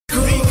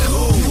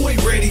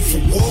for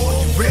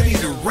war. You ready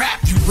to rap?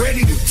 You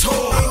ready to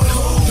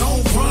talk?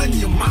 Don't run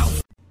your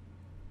mouth.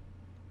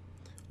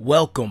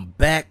 Welcome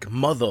back,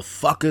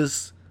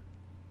 motherfuckers,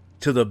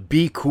 to the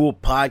Be Cool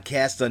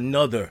podcast.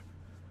 Another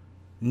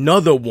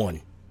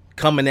one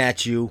coming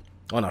at you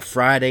on a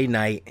Friday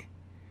night.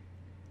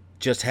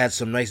 Just had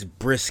some nice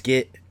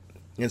brisket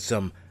and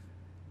some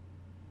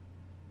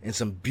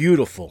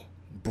beautiful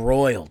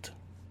broiled,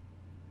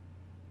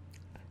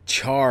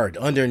 charred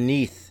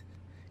underneath,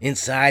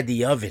 inside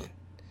the oven,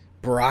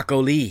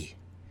 broccoli,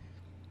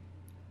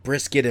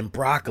 brisket and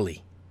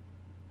broccoli.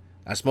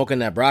 I'm smoking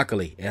that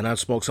broccoli, and I'll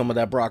smoke some of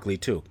that broccoli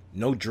too.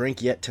 No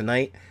drink yet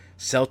tonight.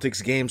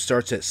 Celtics game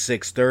starts at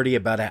 6:30,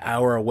 about an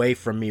hour away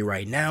from me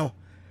right now.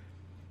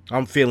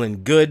 I'm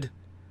feeling good.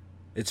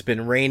 It's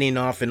been raining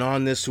off and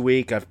on this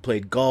week. I've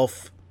played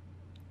golf.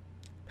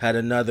 Had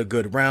another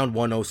good round,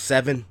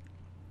 107.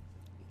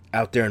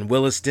 Out there in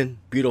Williston.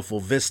 Beautiful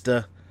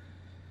vista.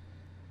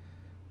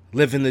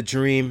 Living the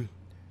dream.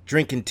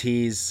 Drinking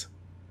teas.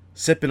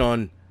 Sipping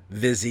on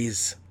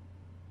Vizzies.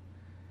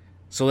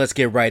 So let's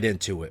get right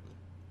into it.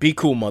 Be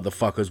cool,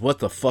 motherfuckers. What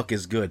the fuck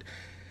is good?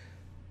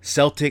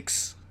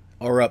 Celtics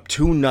are up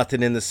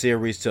 2-0 in the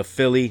series to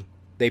Philly.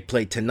 They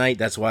play tonight.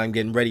 That's why I'm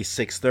getting ready,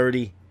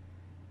 6:30.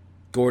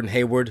 Gordon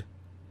Hayward,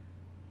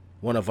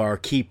 one of our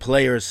key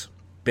players,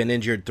 been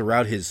injured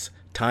throughout his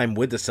time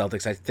with the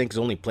Celtics. I think he's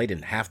only played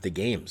in half the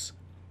games.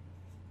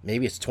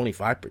 Maybe it's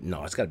 25.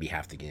 No, it's got to be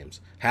half the games.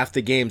 Half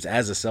the games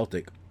as a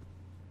Celtic.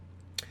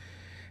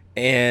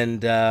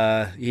 And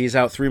he's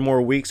out 3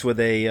 more weeks with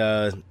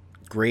a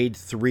grade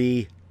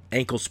 3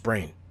 ankle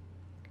sprain.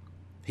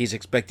 He's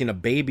expecting a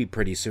baby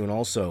pretty soon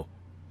also.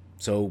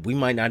 So we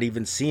might not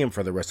even see him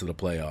for the rest of the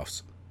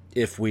playoffs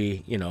if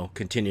we,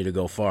 continue to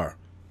go far.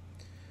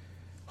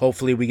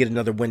 Hopefully we get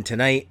another win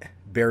tonight,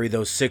 bury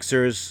those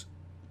Sixers,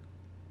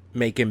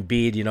 make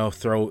Embiid,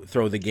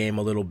 throw the game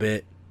a little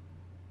bit,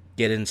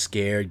 getting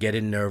scared,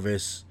 getting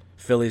nervous.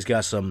 Philly's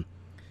got some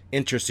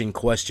interesting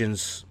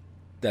questions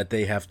that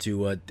they have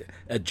to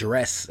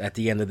address at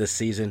the end of this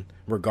season,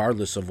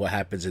 regardless of what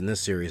happens in this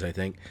series, I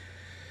think.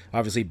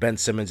 Obviously, Ben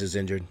Simmons is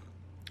injured.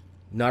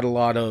 Not a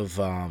lot of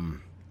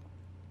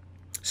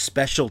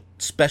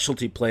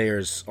specialty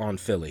players on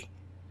Philly.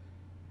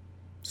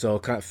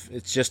 So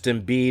it's just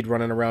Embiid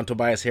running around.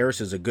 Tobias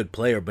Harris is a good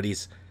player, but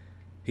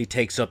he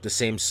takes up the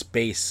same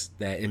space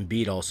that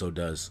Embiid also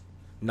does.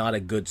 Not a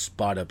good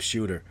spot-up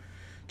shooter.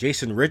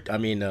 Is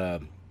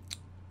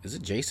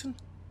it Jason?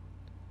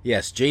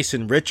 Yes,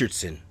 Jason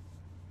Richardson.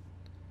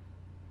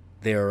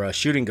 Their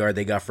shooting guard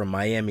they got from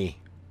Miami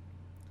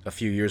a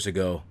few years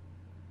ago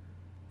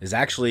is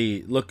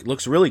actually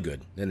looks really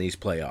good in these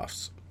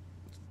playoffs.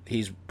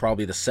 He's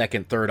probably the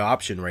second, third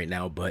option right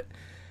now, but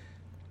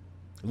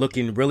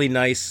looking really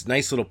nice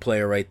little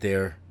player right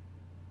there.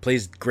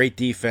 Plays great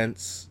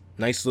defense,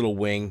 nice little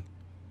wing.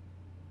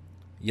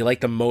 You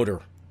like the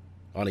motor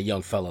on a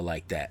young fella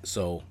like that,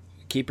 so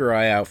keep your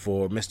eye out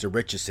for Mr.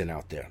 Richardson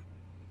out there.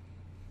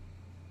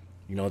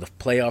 The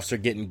playoffs are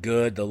getting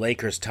good. The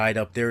Lakers tied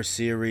up their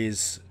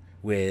series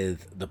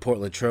with the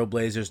Portland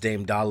Trailblazers.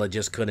 Dame Dollar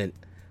just couldn't,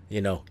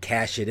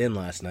 cash it in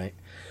last night.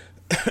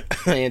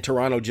 And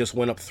Toronto just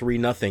went up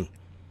 3-0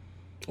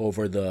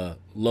 over the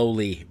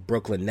lowly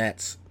Brooklyn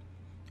Nets.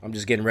 I'm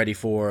just getting ready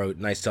for a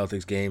nice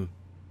Celtics game.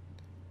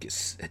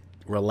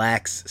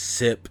 Relax,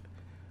 sip,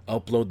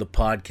 upload the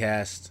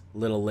podcast a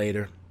little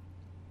later.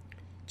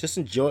 Just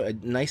enjoy a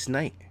nice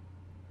night.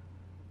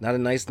 Not a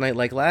nice night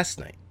like last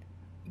night.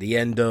 The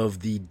end of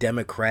the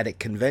Democratic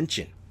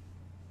Convention.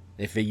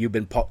 If you've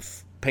been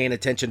paying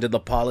attention to the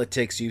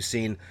politics, you've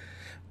seen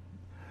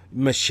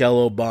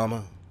Michelle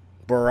Obama,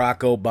 Barack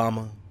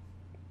Obama,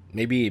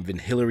 maybe even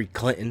Hillary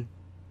Clinton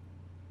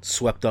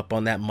swept up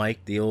on that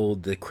mic, the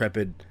old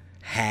decrepit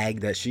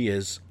hag that she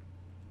is.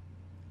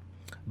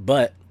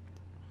 But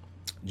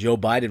Joe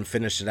Biden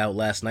finished it out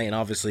last night, and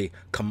obviously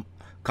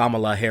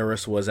Kamala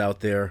Harris was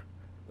out there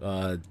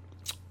the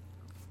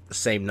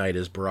same night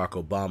as Barack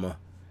Obama.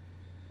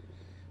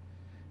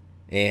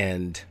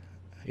 And,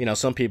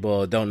 some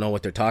people don't know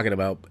what they're talking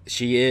about.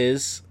 She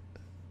is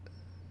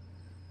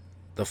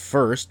the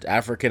first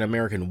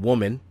African-American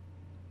woman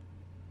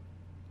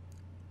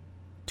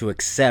to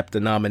accept the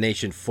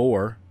nomination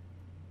for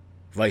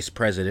Vice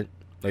President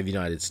of the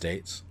United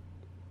States.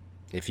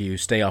 If you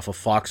stay off of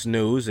Fox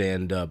News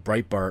and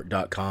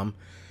Breitbart.com,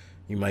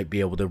 you might be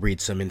able to read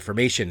some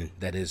information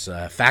that is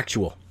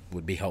factual,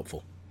 would be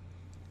helpful,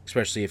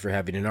 especially if you're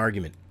having an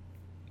argument.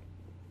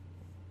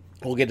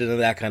 We'll get into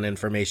that kind of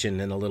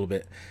information in a little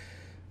bit.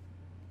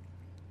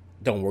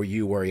 Don't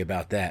worry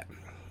about that.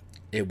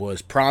 It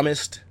was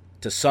promised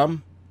to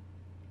some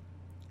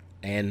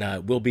and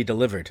will be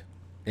delivered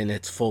in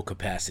its full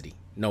capacity.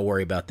 No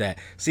worry about that.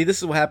 See, this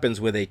is what happens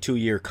with a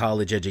 2-year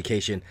college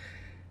education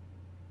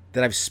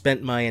that I've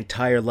spent my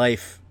entire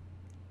life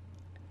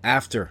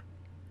after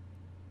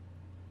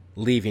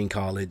leaving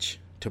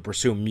college to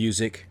pursue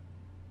music,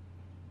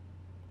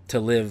 to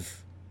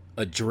live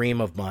a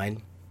dream of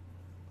mine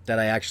that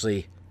I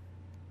actually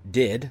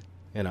did,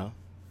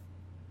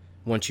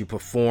 Once you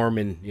perform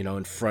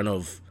in front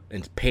of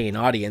and paying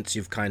audience,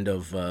 you've kind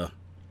of,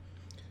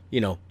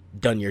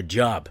 done your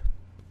job,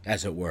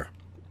 as it were.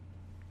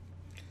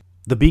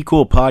 The Be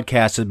Cool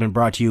podcast has been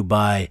brought to you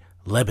by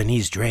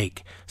Lebanese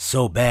Drake.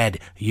 So bad,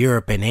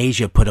 Europe and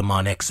Asia put him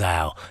on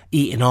exile,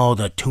 eating all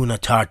the tuna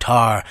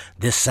tartare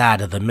this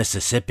side of the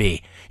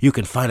Mississippi. You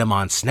can find him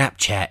on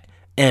Snapchat,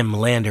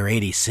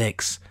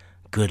 mlander86.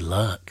 Good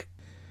luck.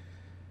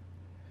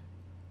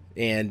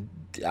 And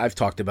I've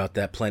talked about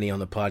that plenty on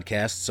the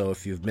podcast, so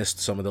if you've missed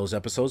some of those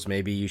episodes,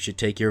 maybe you should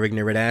take your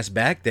ignorant ass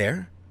back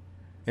there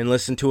and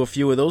listen to a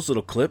few of those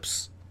little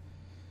clips.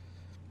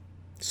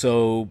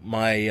 So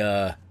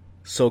my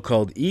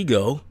so-called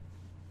ego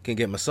can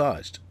get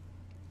massaged.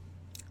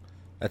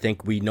 I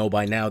think we know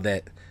by now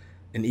that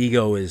an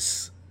ego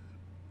is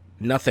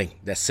nothing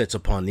that sits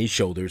upon these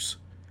shoulders.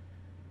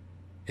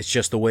 It's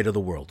just the weight of the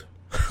world.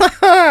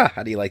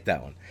 How do you like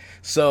that one?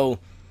 So,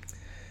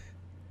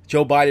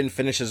 Joe Biden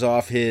finishes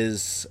off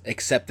his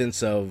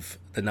acceptance of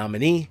the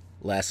nominee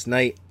last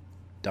night.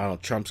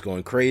 Donald Trump's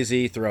going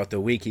crazy throughout the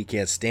week. He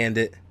can't stand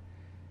it.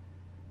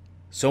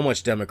 So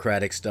much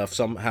Democratic stuff.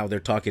 Somehow they're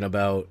talking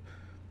about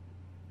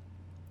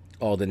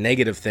all the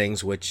negative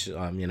things, which,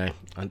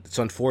 it's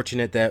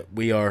unfortunate that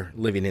we are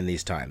living in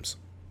these times.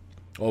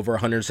 Over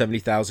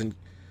 170,000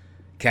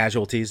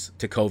 casualties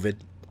to COVID.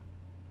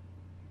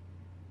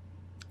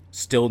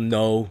 Still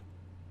no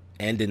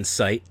end in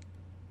sight.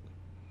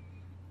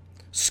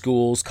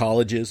 Schools,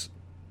 colleges,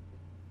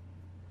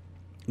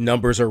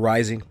 numbers are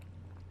rising.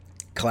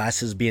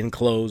 Classes being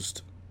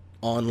closed.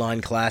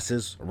 Online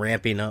classes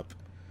ramping up.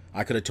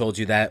 I could have told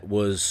you that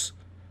was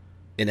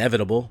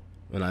inevitable,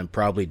 and I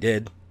probably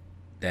did.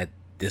 That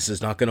this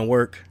is not going to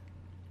work.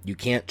 You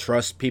can't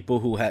trust people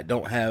who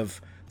don't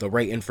have the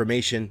right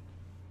information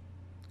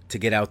to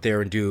get out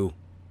there and do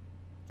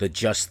the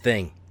just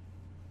thing.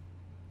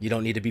 You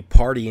don't need to be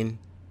partying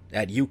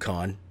at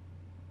UConn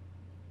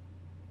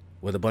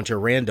with a bunch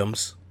of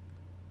randoms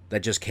that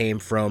just came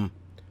from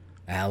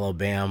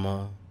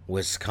Alabama,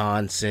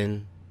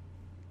 Wisconsin,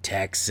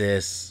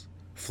 Texas,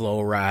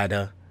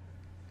 Florida,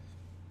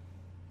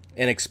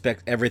 and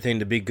expect everything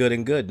to be good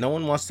and good. No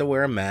one wants to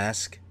wear a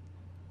mask.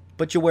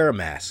 But you wear a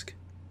mask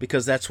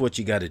because that's what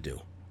you got to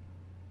do.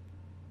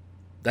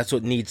 That's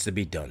what needs to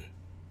be done.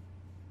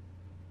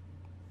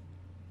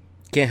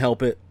 Can't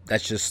help it.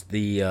 That's just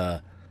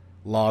the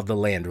law of the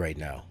land right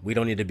now. We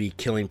don't need to be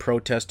killing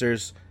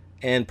protesters,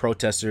 and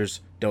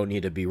protesters don't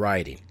need to be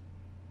rioting.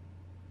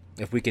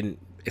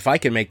 If I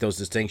can make those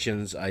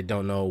distinctions, I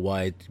don't know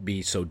why it'd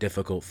be so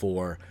difficult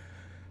for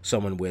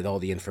someone with all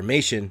the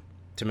information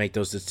to make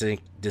those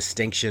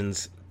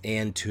distinctions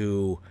and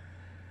to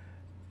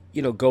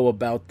go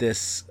about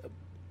this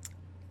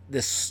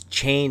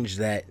change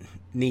that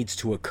needs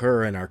to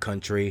occur in our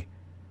country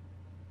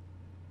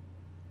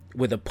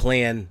with a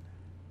plan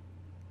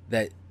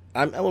that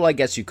I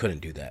guess you couldn't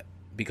do that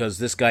because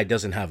this guy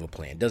doesn't have a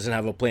plan. Doesn't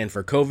have a plan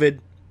for COVID.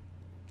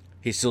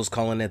 He's still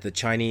calling it the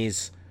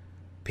Chinese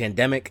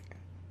pandemic.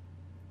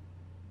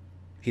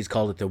 He's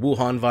called it the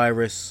Wuhan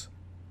virus.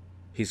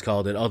 He's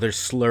called it other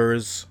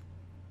slurs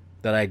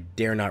that I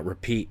dare not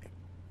repeat,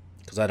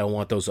 because I don't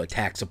want those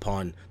attacks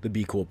upon the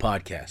Be Cool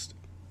podcast.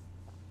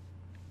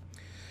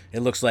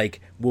 It looks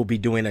like we'll be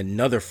doing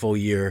another full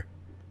year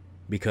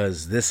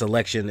because this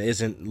election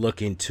isn't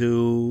looking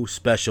too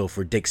special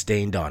for Dick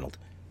Stain Donald.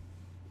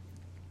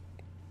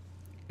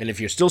 And if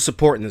you're still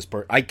supporting this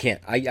person, I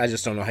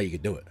just don't know how you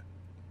could do it.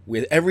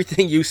 With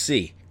everything you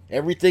see,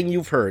 everything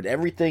you've heard,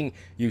 everything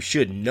you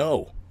should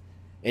know,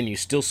 and you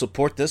still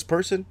support this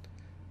person,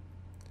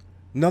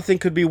 nothing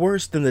could be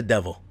worse than the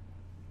devil.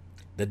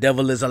 The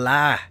devil is a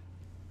lie.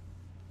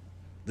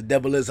 The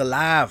devil is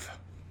alive.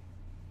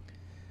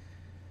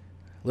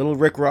 Little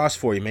Rick Ross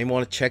for you. You may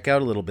want to check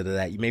out a little bit of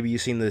that. Maybe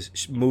you've seen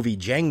this movie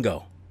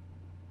Django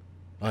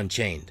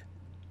Unchained.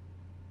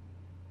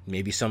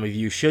 Maybe some of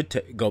you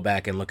should go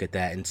back and look at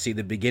that and see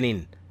the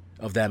beginning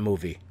of that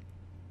movie.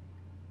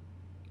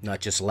 Not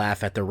just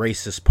laugh at the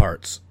racist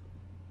parts.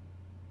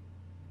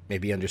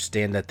 Maybe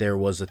understand that there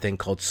was a thing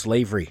called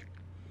slavery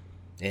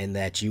and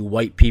that you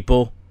white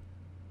people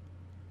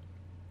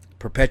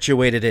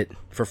perpetuated it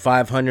for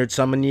 500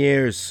 some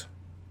years.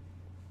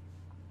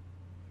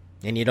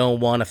 And you don't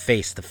want to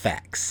face the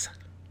facts.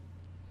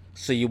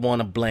 So you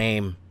want to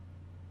blame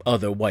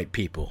other white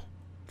people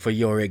for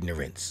your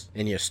ignorance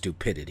and your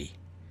stupidity.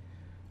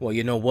 Well,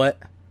 you know what?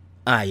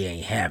 I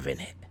ain't having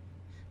it.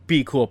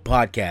 Be Cool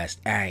podcast,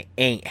 I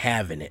ain't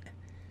having it.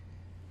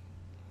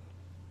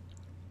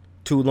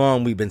 Too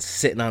long we've been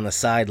sitting on the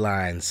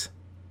sidelines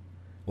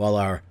while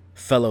our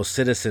fellow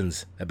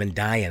citizens have been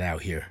dying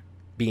out here,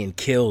 being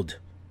killed,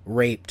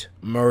 raped,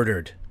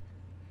 murdered.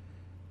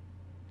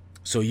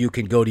 So you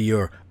can go to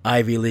your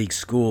Ivy League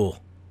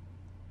school,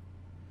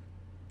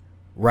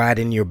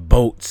 riding your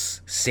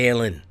boats,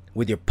 sailing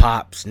with your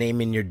pops,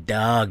 naming your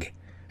dog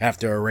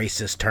after a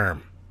racist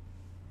term.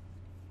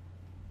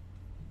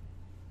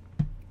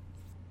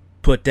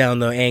 Put down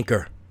the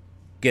anchor,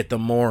 get the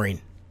mooring.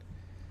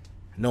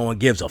 No one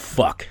gives a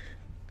fuck.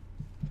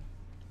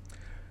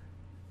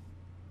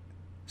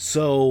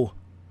 So,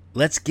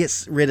 let's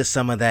get rid of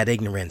some of that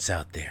ignorance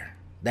out there.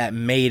 That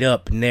made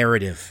up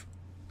narrative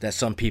that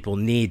some people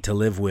need to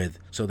live with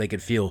so they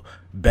could feel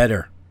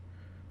better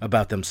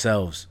about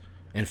themselves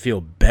and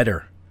feel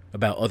better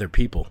about other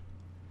people.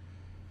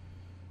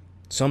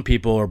 Some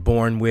people are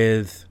born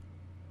with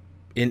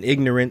an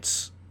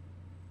ignorance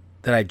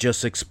that I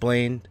just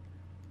explained.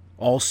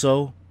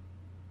 Also,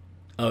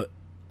 a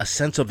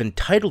sense of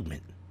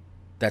entitlement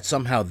that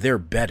somehow they're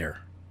better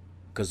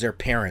because their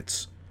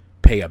parents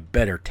pay a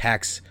better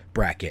tax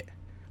bracket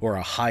or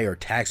a higher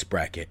tax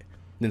bracket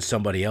than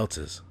somebody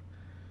else's.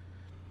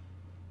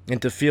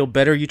 And to feel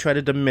better, you try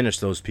to diminish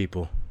those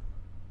people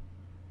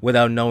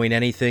without knowing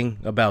anything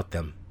about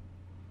them.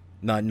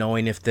 Not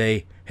knowing if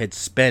they had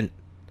spent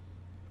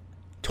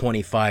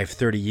 25,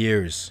 30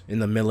 years in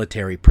the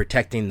military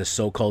protecting the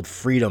so-called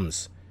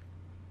freedoms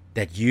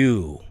that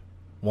you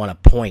want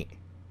to point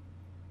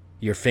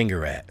your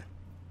finger at.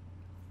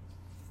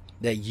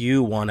 That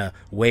you want to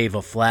wave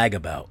a flag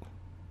about.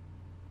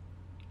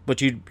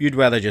 But you'd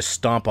rather just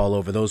stomp all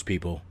over those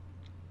people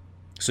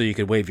so you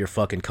could wave your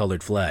fucking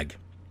colored flag.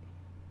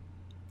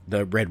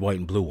 The red, white,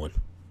 and blue one.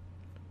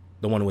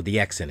 The one with the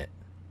X in it.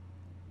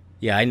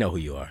 Yeah, I know who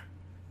you are.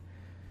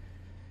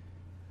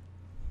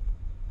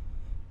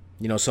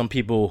 You know, some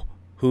people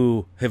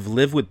who have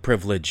lived with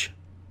privilege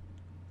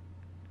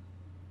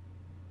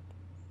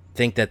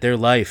think that their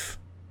life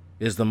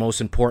is the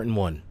most important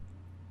one.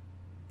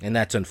 And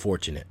that's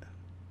unfortunate.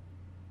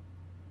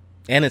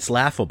 And it's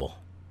laughable.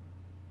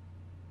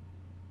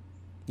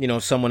 You know,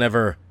 if someone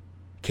ever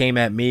came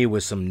at me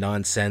with some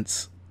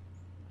nonsense,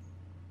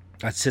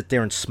 I'd sit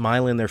there and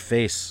smile in their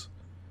face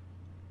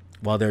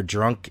while their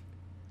drunk,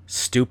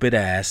 stupid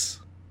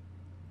ass,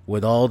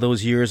 with all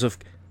those years of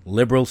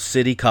liberal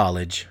city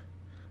college,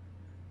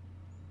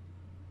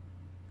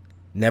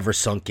 never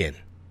sunk in.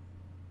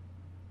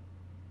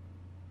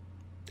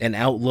 An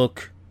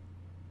outlook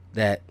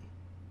that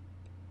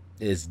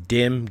is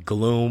dim,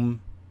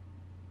 gloom,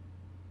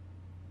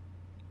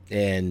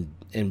 and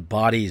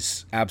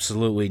embodies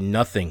absolutely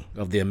nothing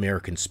of the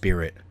American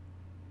spirit.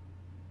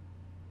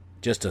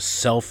 Just a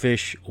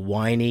selfish,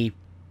 whiny,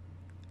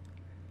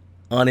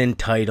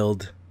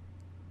 unentitled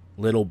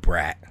little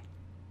brat.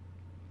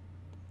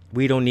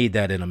 We don't need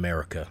that in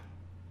America.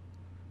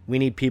 We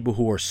need people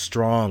who are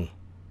strong,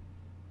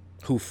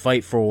 who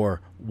fight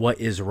for what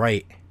is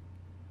right,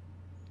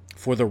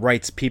 for the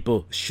rights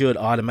people should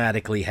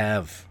automatically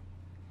have.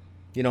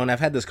 You know, and I've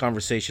had this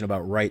conversation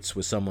about rights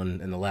with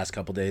someone in the last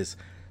couple days,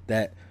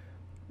 that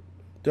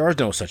there are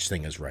no such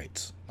thing as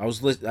rights. I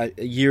was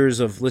years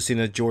of listening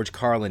to George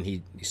Carlin.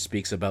 He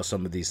speaks about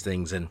some of these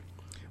things, and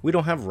we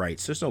don't have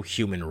rights. There's no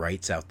human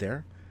rights out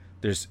there.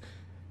 There's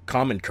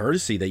common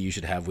courtesy that you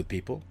should have with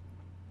people,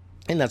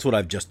 and that's what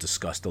I've just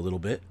discussed a little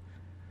bit.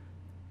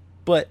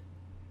 But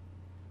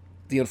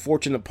the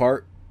unfortunate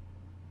part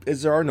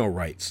is there are no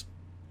rights.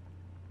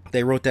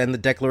 They wrote that in the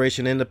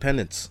Declaration of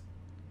Independence,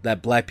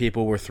 that black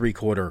people were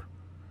 3/4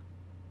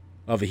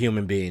 of a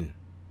human being,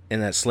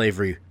 and that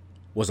slavery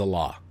was a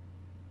law.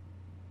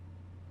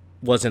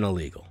 Wasn't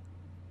illegal.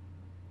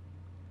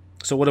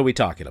 So what are we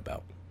talking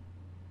about?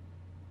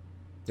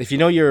 If you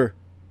know your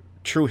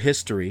true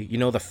history, you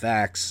know the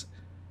facts,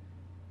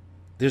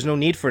 there's no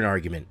need for an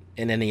argument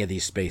in any of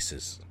these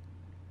spaces.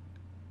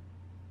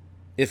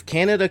 If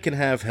Canada can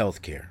have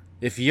healthcare,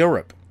 if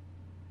Europe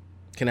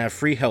can have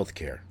free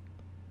healthcare,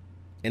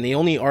 and the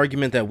only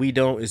argument that we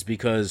don't is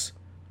because,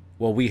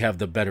 well, we have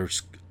the better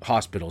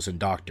hospitals and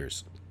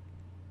doctors.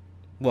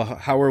 Well,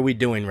 how are we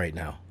doing right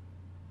now?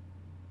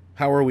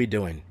 How are we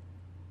doing?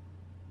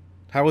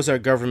 How is our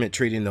government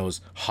treating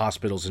those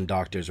hospitals and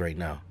doctors right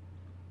now?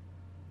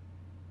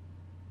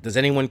 Does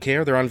anyone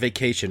care? They're on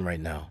vacation right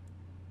now.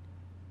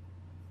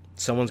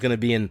 Someone's going to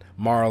be in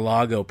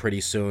Mar-a-Lago pretty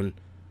soon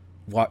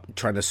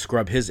trying to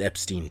scrub his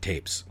Epstein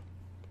tapes.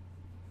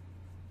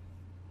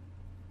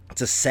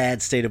 It's a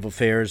sad state of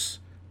affairs,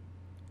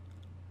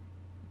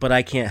 but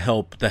I can't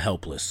help the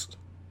helpless,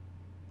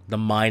 the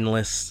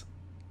mindless,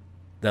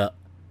 the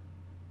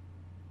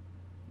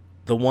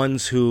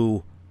ones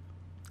who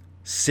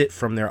sit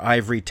from their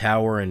ivory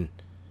tower and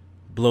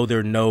blow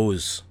their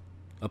nose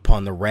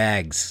upon the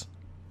rags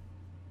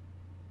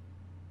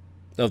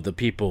of the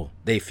people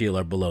they feel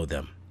are below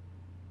them.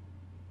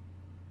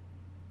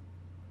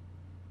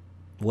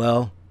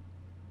 Well,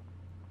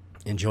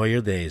 enjoy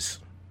your days.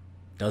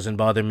 Doesn't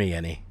bother me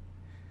any.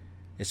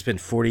 It's been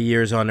 40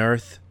 years on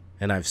Earth,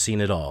 and I've seen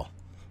it all.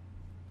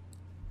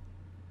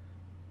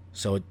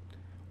 So,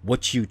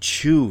 what you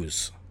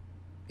choose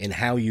and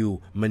how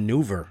you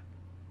maneuver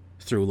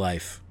through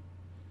life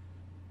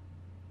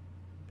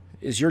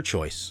is your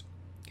choice.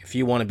 If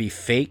you want to be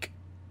fake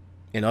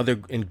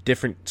in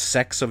different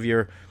sects of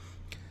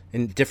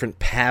in different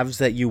paths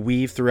that you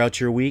weave throughout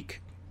your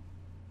week,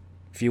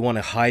 if you want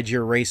to hide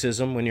your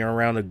racism when you're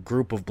around a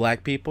group of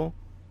black people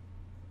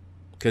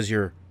because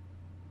you're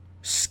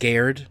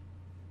scared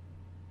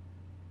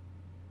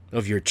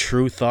of your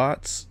true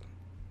thoughts,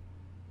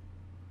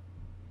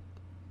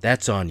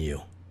 that's on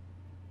you.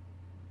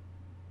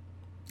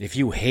 If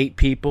you hate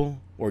people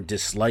or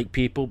dislike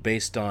people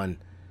based on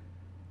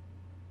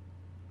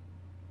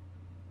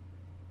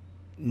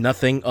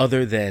nothing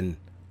other than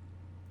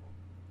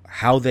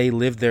how they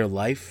live their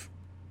life,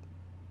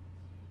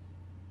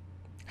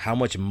 how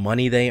much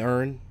money they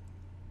earn,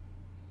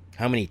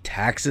 how many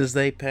taxes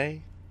they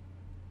pay,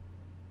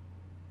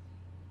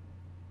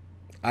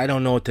 I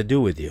don't know what to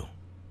do with you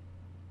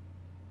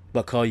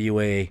but call you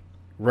a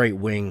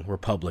right-wing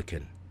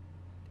Republican,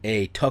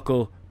 a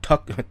tuckle.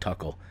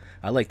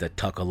 I like to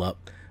tuckle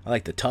up. I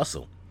like to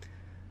tussle.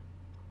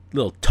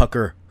 Little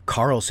Tucker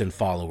Carlson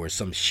followers,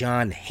 some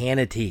Sean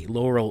Hannity,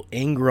 Laurel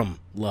Ingraham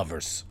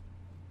lovers.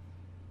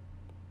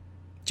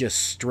 Just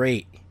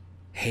straight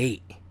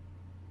hate.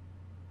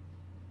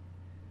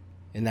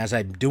 And as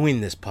I'm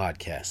doing this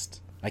podcast,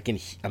 I got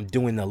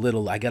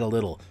a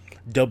little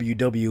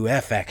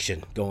WWF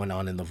action going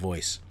on in the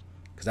voice.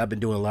 Because I've been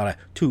doing a lot of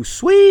Too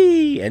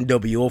Sweet,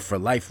 NWO for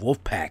Life,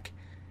 Wolfpack,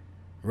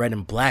 Red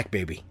and Black,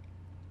 baby.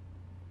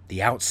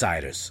 The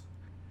Outsiders.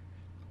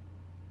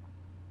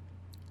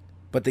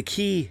 But the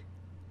key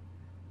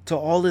to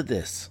all of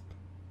this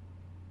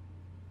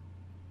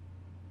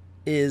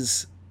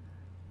is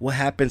what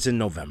happens in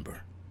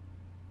November.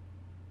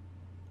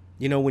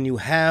 You know, when you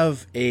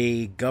have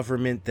a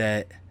government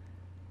that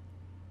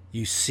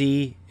you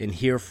see and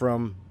hear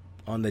from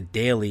on the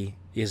daily,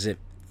 is it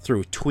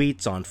through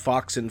tweets on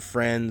Fox and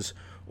Friends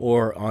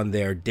or on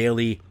their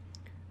daily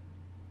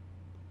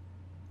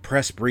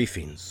press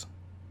briefings,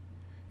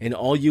 and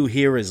all you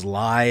hear is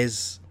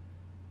lies,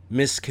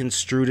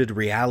 misconstrued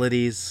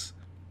realities,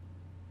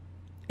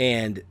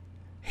 and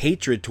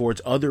hatred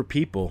towards other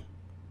people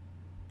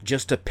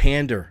just to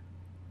pander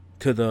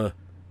to the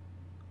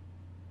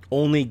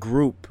only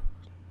group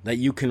that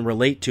you can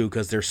relate to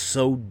because they're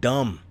so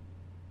dumb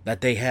that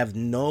they have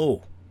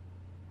no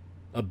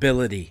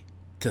ability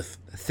to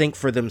think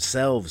for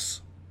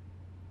themselves,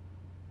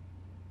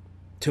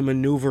 to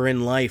maneuver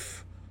in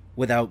life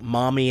without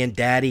mommy and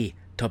daddy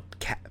to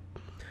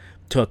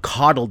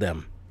coddle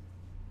them.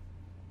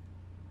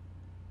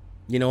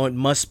 You know, it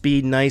must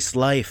be nice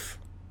life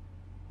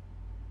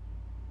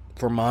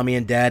for mommy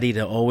and daddy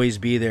to always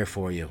be there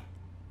for you,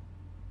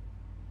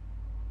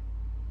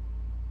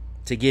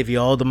 to give you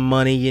all the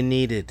money you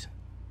needed,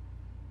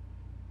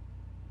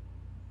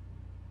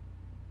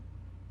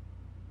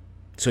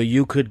 so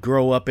you could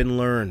grow up and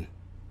learn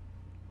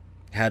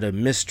how to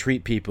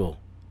mistreat people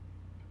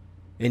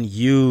and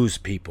use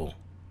people,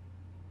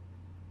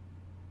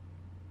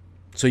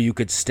 so you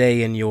could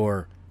stay in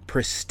your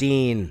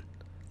pristine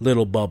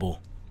little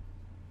bubble.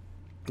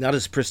 Not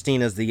as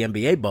pristine as the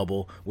NBA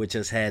bubble, which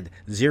has had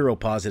 0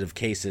 positive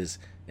cases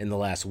in the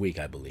last week,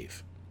 I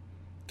believe.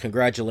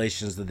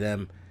 Congratulations to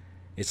them.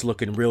 It's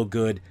looking real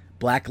good.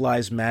 Black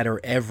Lives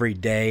Matter every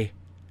day,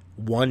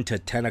 1 to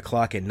 10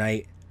 o'clock at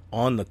night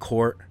on the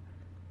court.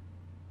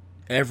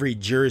 Every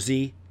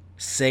jersey,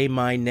 say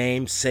my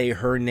name, say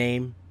her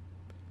name.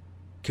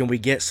 Can we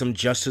get some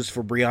justice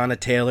for Breonna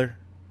Taylor?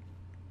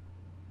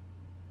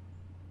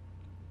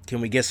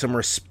 Can we get some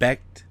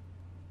respect?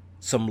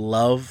 Some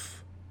love?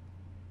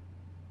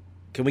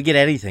 Can we get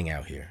anything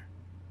out here?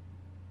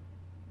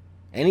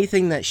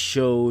 Anything that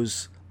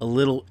shows a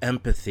little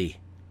empathy.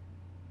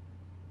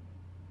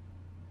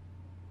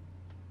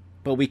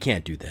 But we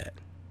can't do that.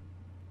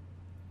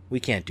 We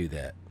can't do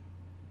that.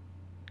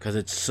 Because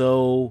it's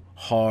so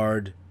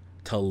hard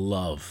to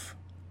love.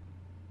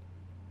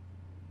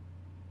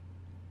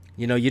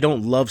 You know, you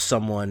don't love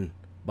someone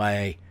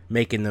by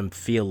making them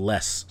feel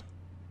less.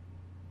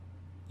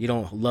 You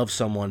don't love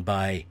someone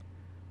by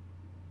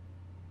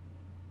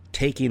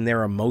taking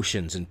their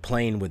emotions and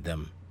playing with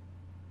them.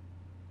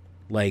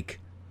 Like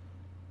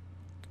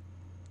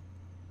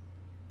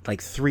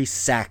 3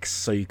 sacks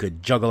so you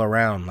could juggle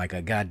around like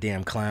a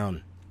goddamn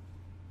clown.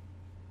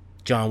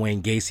 John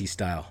Wayne Gacy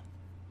style.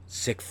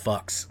 Sick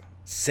fucks.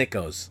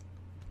 Sickos.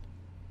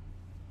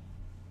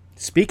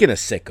 Speaking of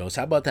sickos,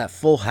 how about that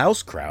Full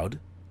House crowd?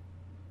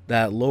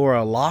 That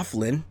Laura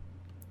Loughlin,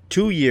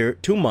 2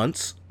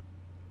 months.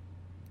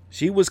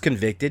 She was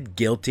convicted,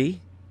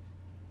 guilty.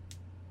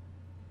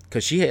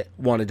 Because she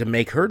wanted to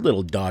make her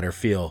little daughter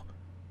feel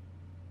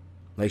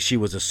like she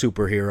was a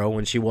superhero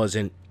when she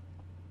wasn't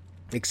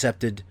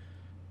accepted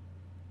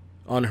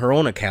on her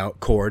own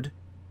accord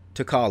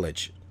to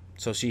college.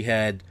 So she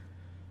had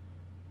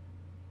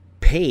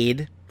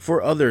paid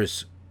for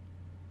others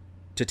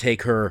to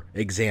take her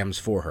exams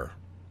for her.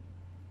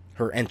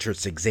 Her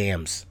entrance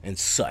exams and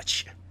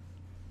such.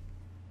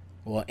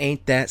 Well,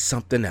 ain't that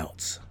something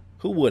else?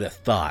 Who would have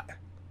thought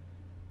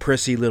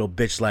prissy little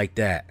bitch like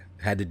that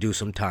had to do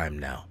some time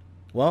now?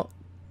 Well,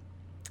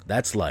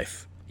 that's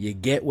life. You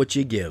get what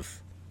you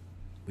give.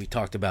 We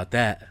talked about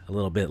that a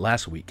little bit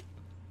last week.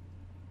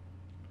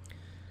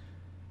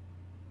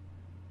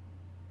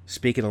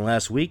 Speaking of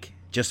last week,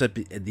 just at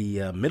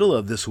the middle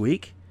of this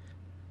week,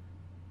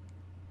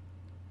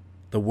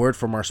 the word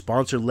from our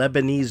sponsor,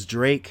 Lebanese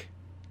Drake,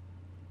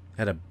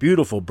 had a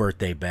beautiful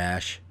birthday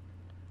bash,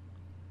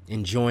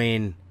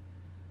 enjoying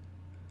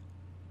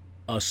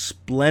a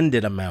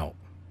splendid amount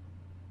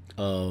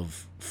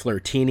of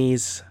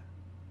flirtinis,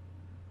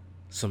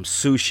 some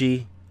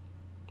sushi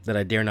that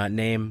I dare not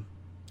name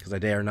because I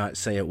dare not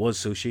say it was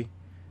sushi.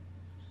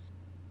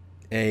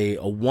 A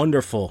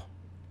wonderful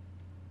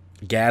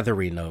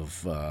gathering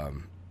of,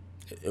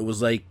 it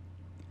was like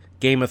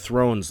Game of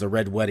Thrones, the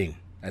Red Wedding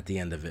at the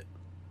end of it.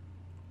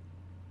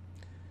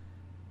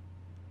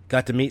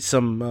 Got to meet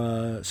some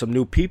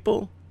new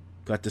people,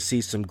 got to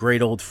see some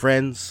great old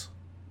friends,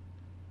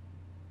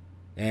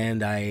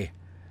 and I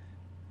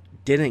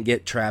didn't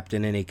get trapped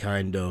in any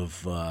kind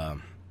of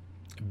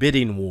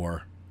bidding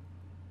war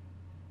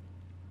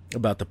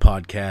about the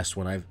podcast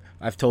when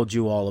I've told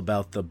you all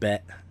about the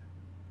bet.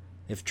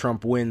 If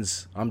Trump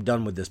wins, I'm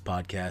done with this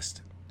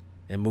podcast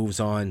and moves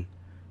on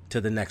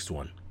to the next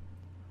one.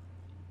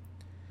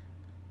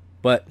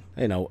 But,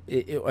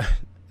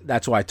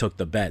 that's why I took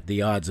the bet.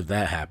 The odds of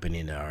that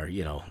happening are,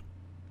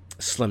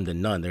 slim to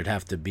none. There'd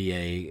have to be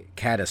a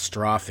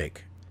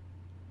catastrophic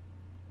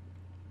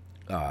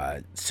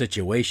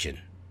situation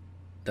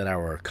that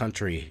our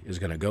country is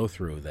going to go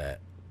through that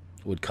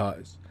would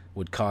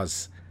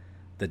cause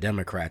the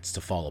Democrats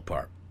to fall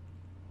apart,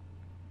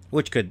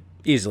 which could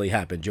easily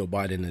happen. Joe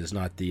Biden is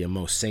not the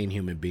most sane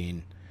human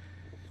being,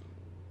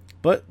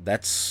 but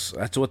that's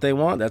what they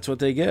want. That's what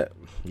they get.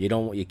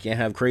 You can't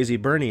have crazy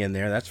Bernie in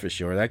there. That's for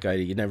sure. That guy,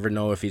 you never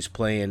know if he's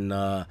playing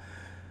the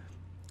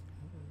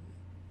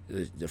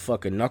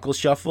fucking knuckle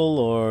shuffle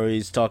or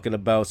he's talking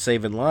about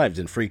saving lives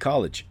and free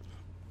college.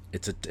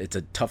 It's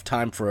a tough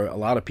time for a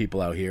lot of people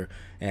out here,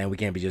 and we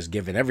can't be just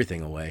giving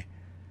everything away.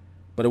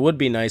 But it would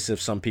be nice if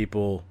some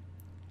people,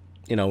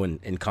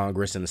 in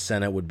Congress and the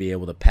Senate would be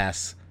able to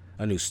pass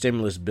a new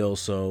stimulus bill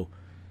so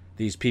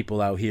these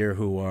people out here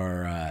who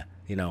are,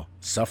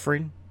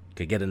 suffering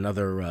could get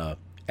another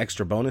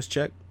extra bonus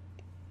check.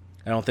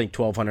 I don't think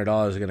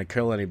 $1,200 is going to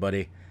kill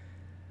anybody.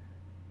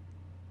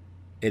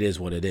 It is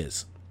what it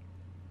is.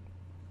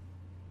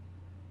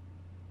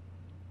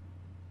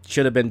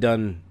 Should have been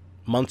done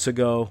months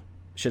ago.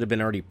 Should have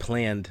been already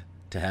planned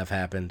to have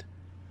happened.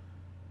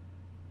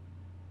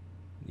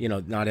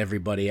 Not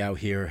everybody out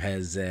here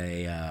has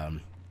a,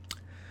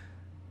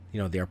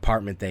 their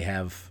apartment they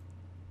have,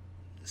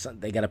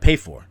 they got to pay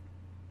for.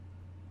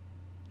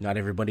 Not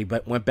everybody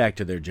went back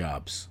to their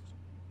jobs.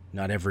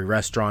 Not every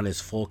restaurant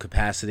is full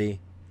capacity.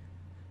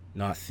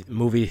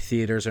 Movie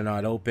theaters are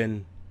not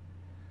open.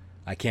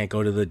 I can't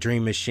go to the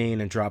Dream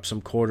Machine and drop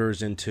some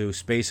quarters into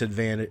Space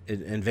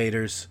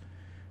Invaders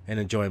and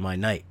enjoy my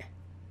night.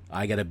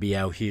 I got to be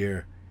out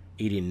here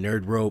eating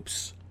nerd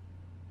ropes,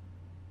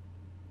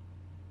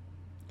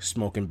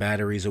 smoking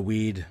batteries of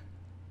weed,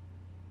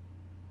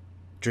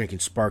 drinking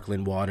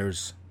sparkling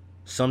waters,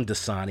 some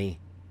Dasani,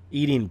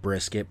 eating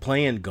brisket,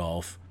 playing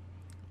golf,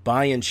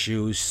 buying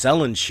shoes,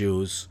 selling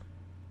shoes,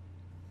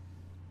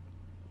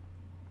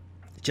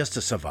 just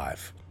to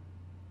survive.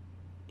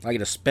 I got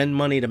to spend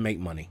money to make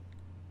money.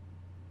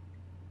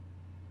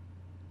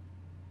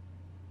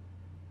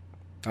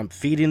 I'm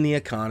feeding the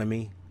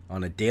economy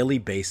on a daily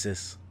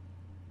basis.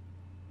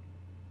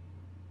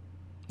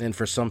 And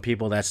for some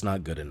people, that's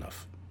not good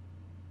enough.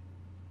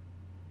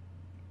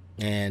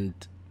 And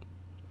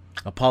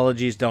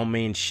apologies don't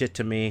mean shit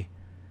to me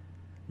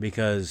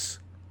because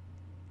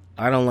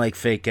I don't like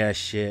fake ass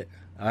shit.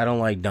 I don't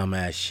like dumb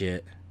ass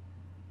shit.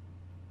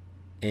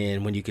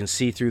 And when you can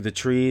see through the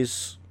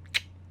trees,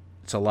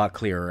 it's a lot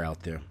clearer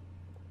out there.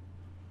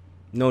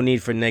 No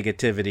need for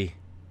negativity.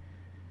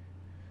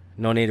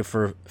 No need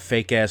for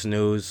fake ass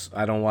news.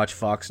 I don't watch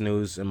Fox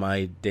News in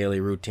my daily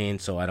routine,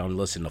 so I don't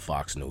listen to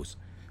Fox News.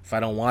 If I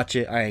don't watch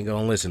it, I ain't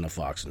gonna listen to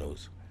Fox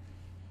News.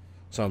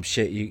 Some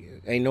shit,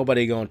 ain't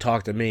nobody gonna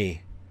talk to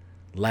me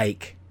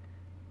like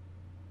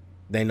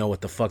they know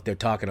what the fuck they're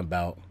talking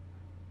about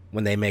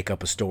when they make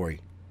up a story.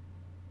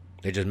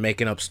 They're just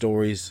making up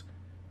stories.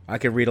 I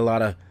could read a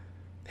lot of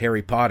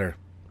Harry Potter.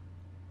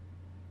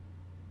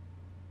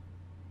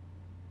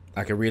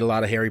 I could read a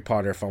lot of Harry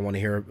Potter if I want to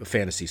hear a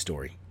fantasy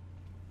story.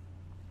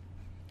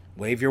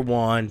 Wave your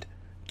wand,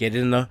 get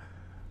in the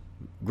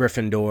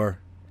Gryffindor,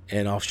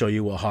 and I'll show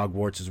you what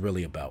Hogwarts is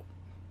really about.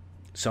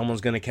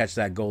 Someone's going to catch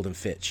that golden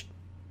fish.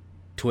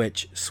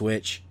 Twitch,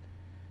 switch,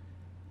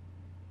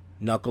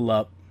 knuckle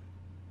up,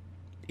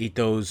 eat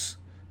those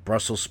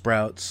Brussels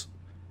sprouts,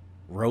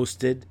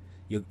 roasted.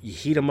 You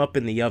heat them up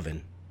in the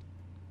oven.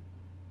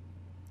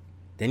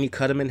 Then you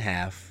cut them in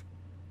half,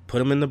 put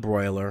them in the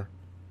broiler,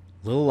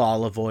 little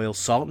olive oil,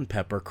 salt and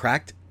pepper,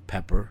 cracked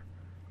pepper.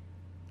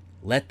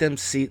 Let them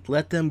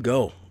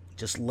go.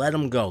 Just let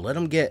them go. Let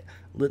them get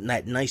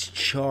that nice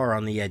char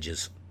on the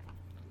edges.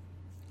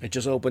 It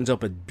just opens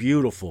up a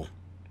beautiful,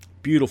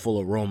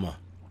 beautiful aroma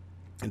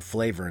and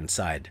flavor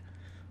inside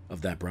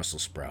of that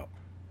Brussels sprout.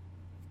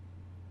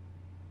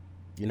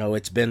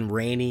 It's been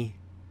rainy.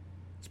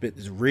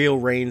 It's real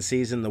rain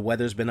season. The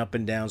weather's been up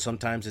and down.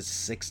 Sometimes it's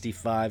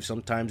 65.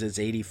 Sometimes it's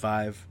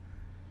 85.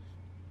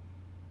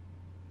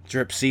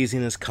 Drip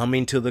season is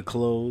coming to the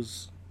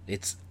close.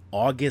 It's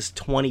August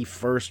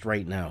 21st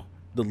right now.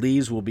 The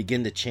leaves will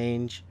begin to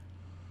change.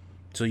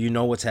 So you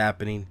know what's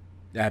happening.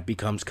 That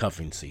becomes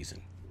cuffing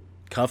season.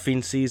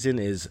 Cuffing season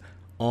is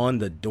on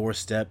the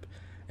doorstep.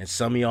 And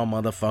some of y'all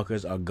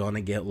motherfuckers are gonna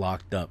get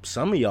locked up.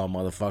 Some of y'all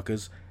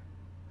motherfuckers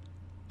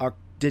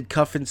did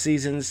cuffing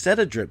season instead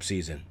of drip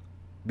season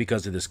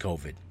because of this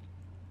COVID.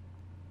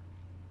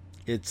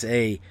 It's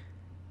a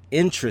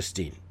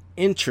interesting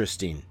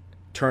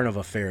turn of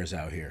affairs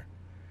out here.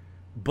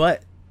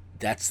 But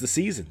that's the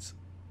seasons.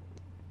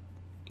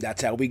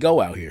 That's how we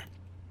go out here.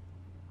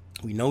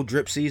 We know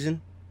drip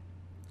season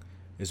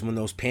is when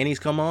those panties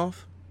come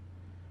off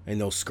and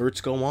those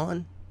skirts go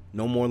on.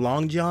 No more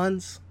long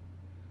johns.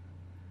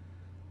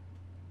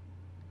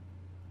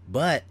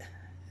 But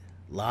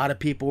a lot of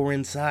people were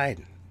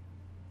inside.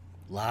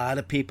 A lot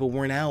of people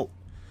weren't out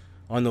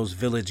on those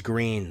village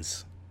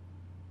greens.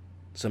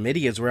 Some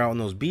idiots were out on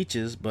those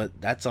beaches, but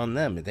that's on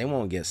them. If they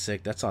won't get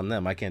sick, that's on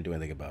them. I can't do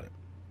anything about it.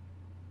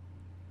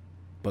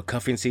 But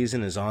cuffing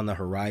season is on the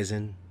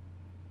horizon.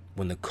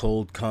 When the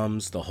cold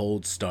comes, the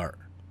holds start.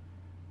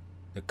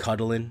 The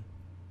cuddling,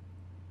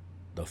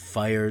 the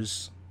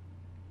fires.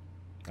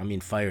 I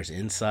mean fires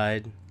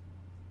inside,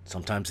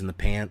 sometimes in the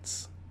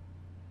pants.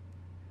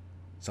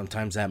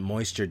 Sometimes that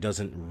moisture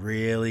doesn't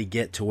really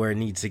get to where it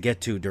needs to get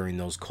to during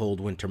those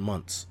cold winter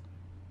months.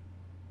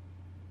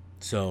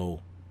 So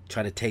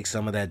try to take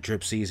some of that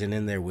drip season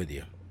in there with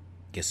you.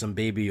 Get some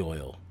baby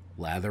oil.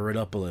 Lather it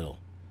up a little.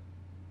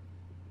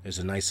 There's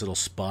a nice little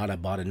spot. I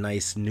bought a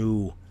nice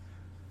new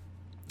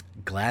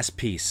glass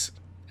piece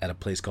at a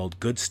place called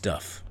Good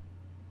Stuff.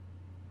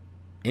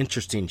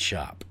 Interesting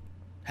shop.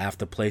 Half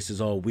the place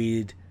is all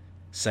weed.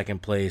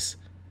 Second place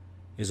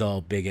is all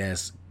big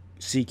ass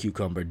sea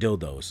cucumber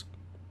dildos.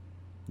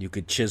 You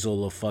could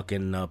chisel a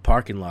fucking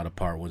parking lot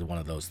apart with one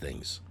of those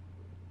things.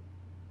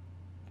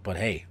 But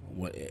hey,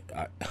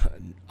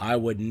 I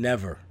would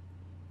never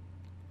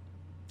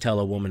tell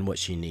a woman what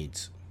she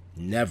needs.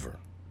 Never.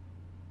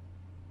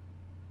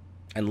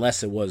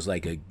 Unless it was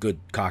like a good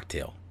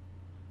cocktail.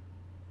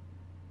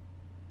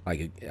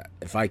 Like,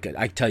 if I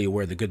tell you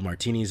where the good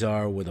martinis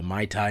are, where the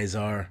Mai Tais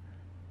are.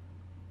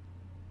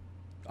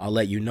 I'll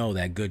let you know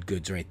that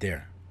good's right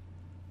there.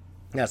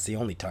 That's the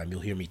only time you'll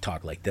hear me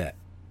talk like that.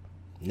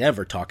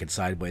 Never talking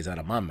sideways out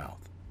of my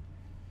mouth.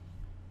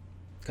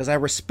 Because I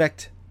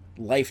respect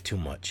life too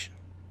much.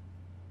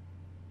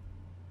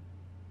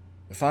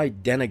 If I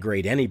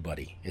denigrate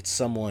anybody, it's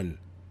someone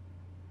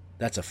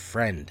that's a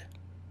friend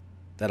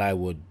that I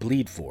would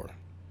bleed for.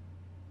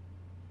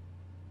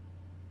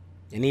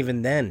 And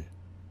even then,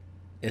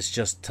 it's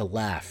just to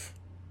laugh.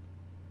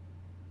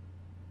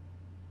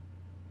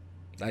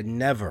 I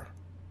never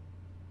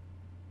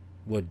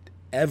would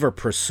ever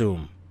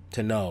presume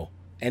to know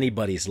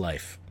anybody's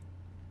life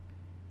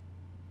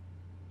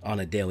on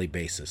a daily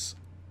basis.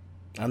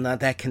 I'm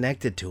not that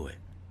connected to it.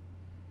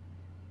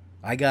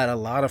 I got a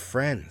lot of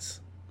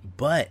friends,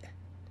 but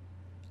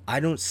I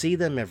don't see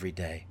them every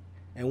day.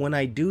 And when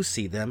I do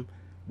see them,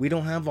 we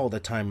don't have all the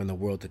time in the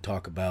world to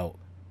talk about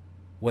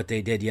what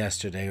they did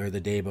yesterday or the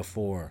day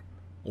before,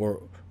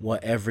 or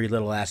what every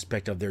little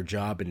aspect of their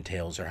job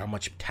entails, or how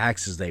much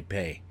taxes they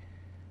pay,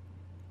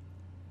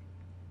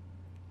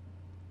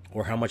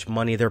 or how much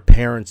money their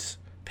parents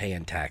pay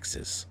in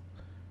taxes,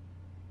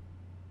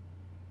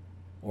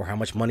 or how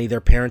much money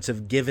their parents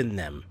have given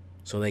them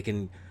so they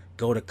can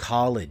go to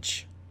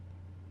college,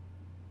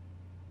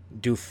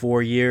 do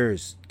 4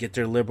 years, get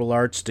their liberal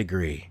arts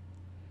degree,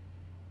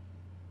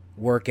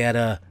 work at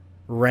a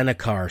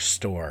rent-a-car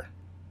store,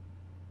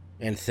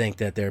 and think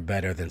that they're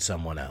better than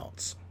someone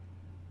else.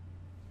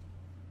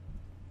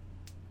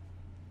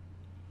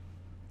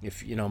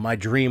 If, my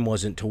dream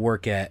wasn't to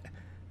work at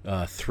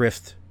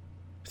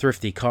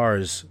thrifty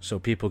cars so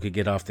people could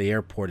get off the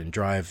airport and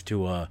drive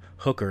to a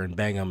hooker and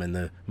bang them in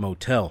the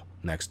motel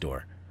next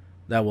door.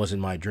 That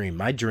wasn't my dream.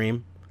 My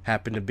dream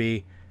happened to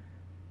be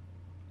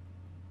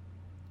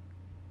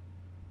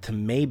to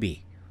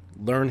maybe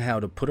learn how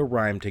to put a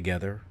rhyme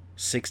together,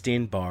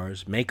 16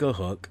 bars, make a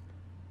hook,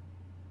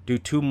 do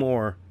 2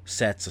 more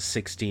sets of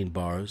 16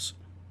 bars,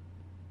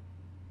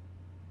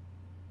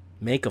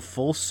 make a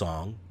full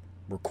song,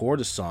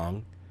 record a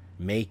song,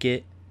 make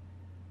it,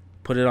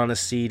 put it on a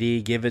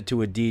CD, give it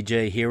to a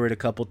DJ, hear it a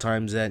couple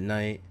times that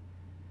night,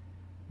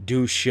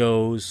 do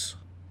shows,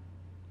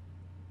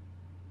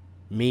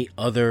 meet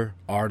other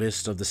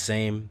artists of the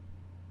same,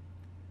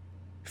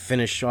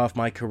 finish off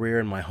my career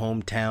in my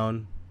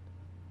hometown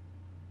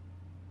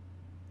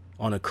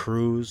on a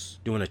cruise,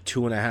 doing a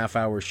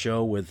 2.5-hour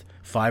show with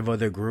 5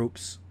 other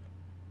groups,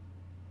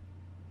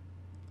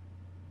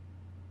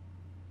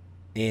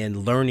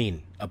 and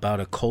learning about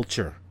a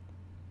culture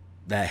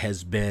that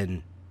has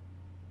been,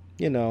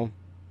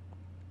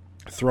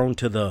 thrown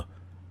to the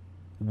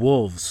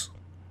wolves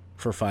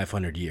for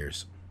 500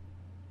 years.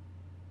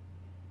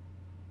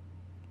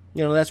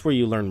 That's where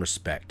you learn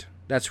respect.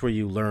 That's where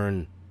you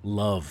learn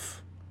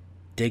love,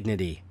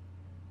 dignity,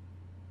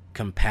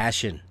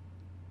 compassion,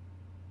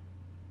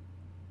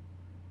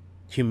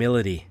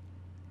 humility.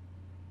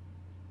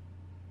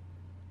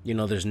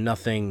 There's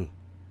nothing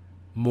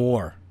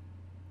more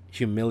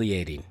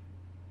humiliating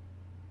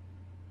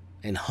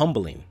and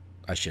humbling,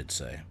 I should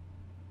say,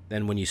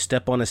 than when you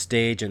step on a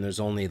stage and there's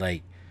only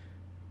like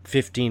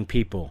 15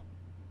 people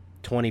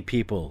 20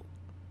 people,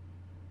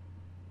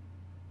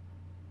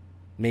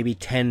 maybe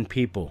 10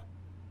 people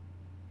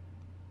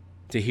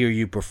to hear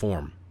you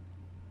perform.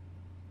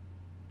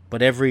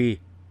 But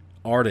every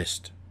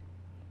artist,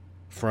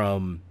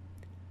 from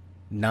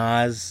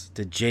Nas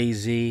to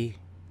Jay-Z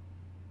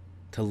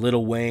to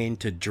Lil Wayne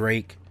to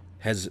Drake,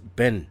 has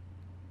been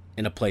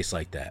in a place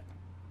like that.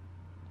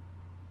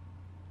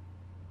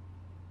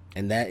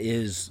 And that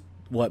is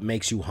what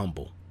makes you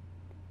humble.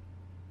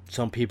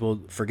 Some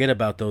people forget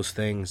about those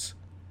things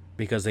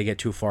because they get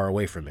too far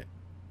away from it,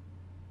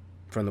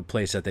 from the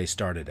place that they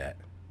started at.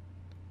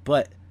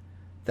 But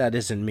that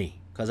isn't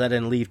me, because I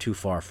didn't leave too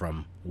far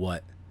from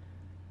what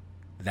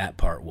that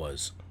part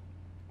was.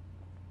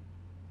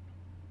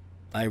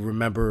 I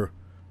remember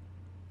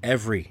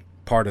every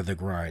part of the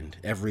grind,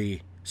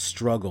 every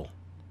struggle,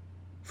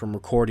 from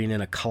recording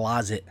in a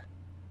closet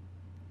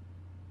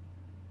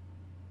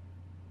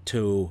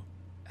to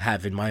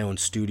having my own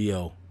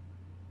studio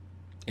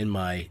in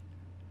my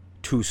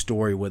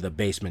 2-story with a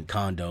basement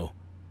condo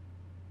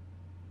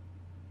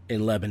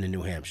in Lebanon,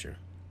 New Hampshire.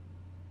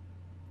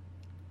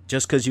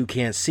 Just because you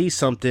can't see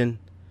something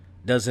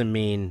doesn't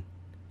mean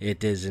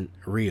it isn't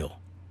real.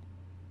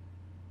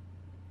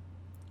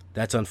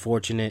 That's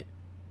unfortunate.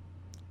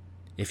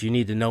 If you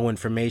need to know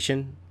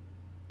information,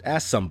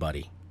 ask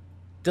somebody.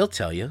 They'll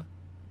tell you.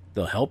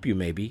 They'll help you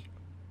maybe.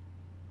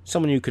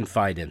 Someone you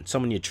confide in,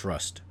 someone you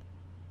trust.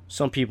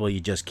 Some people you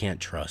just can't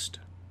trust.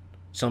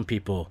 Some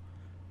people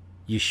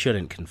you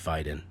shouldn't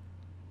confide in.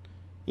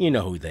 You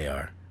know who they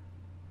are.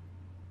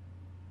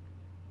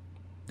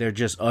 They're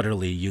just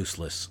utterly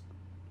useless.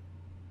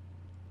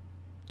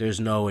 There's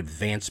no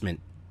advancement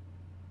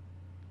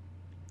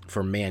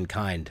for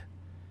mankind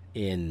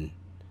in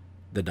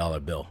the dollar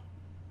bill.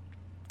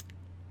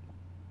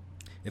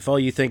 If all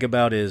you think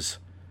about is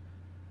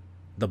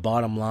the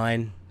bottom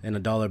line in a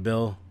dollar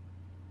bill,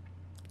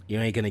 you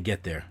ain't gonna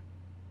get there.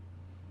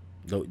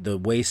 The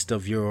waste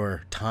of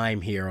your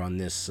time here on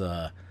this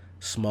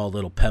small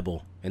little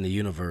pebble in the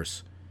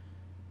universe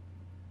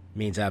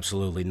means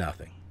absolutely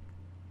nothing.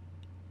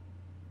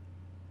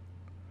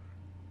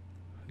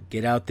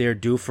 Get out there,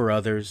 do for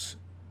others.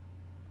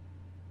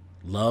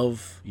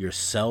 Love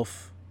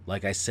yourself.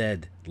 Like I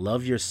said,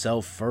 love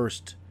yourself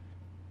first.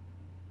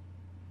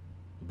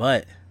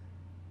 But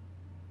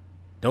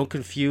don't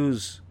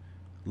confuse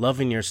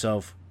loving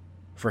yourself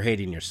for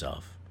hating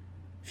yourself.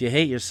 If you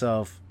hate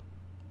yourself,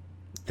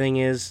 the thing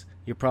is,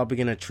 you're probably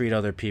going to treat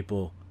other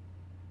people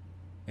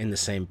in the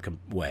same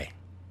way.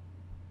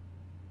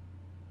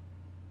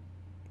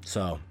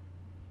 So,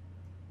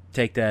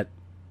 take that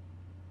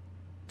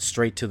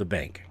straight to the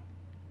bank.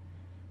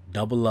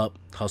 Double up,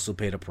 hustle,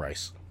 pay the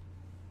price.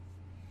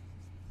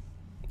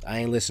 I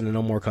ain't listening to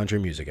no more country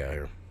music out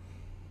here.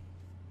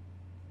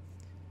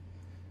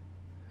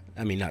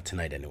 I mean, not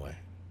tonight anyway.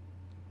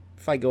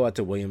 If I go out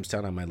to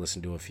Williamstown, I might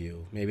listen to a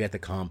few. Maybe at the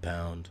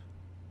compound.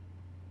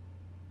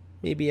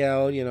 Maybe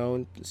out,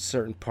 in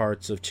certain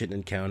parts of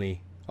Chittenden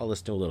County, I'll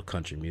listen to a little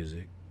country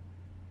music.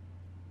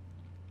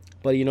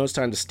 But it's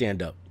time to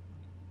stand up.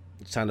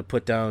 It's time to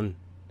put down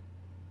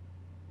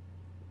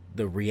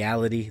the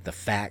reality, the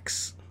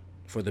facts,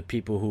 for the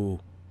people who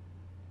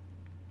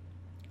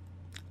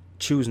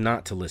choose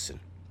not to listen.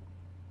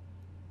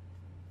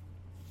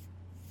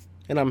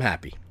 And I'm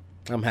happy.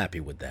 I'm happy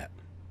with that.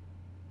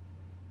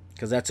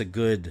 Because that's a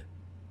good...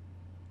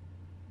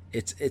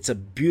 It's a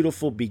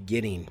beautiful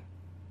beginning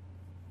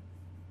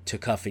to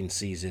cuffing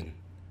season.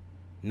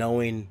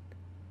 Knowing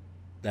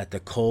that the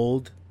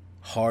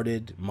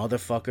cold-hearted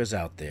motherfuckers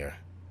out there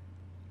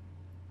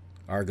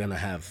are going to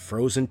have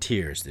frozen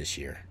tears this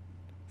year.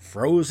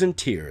 Frozen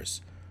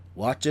tears.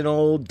 Watching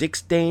old Dick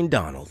Stain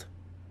Donald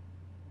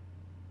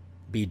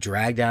be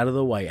dragged out of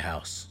the White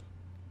House.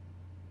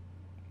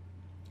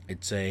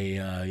 It's a,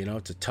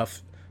 it's a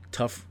tough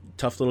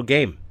little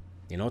game.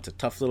 It's a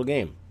tough little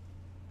game.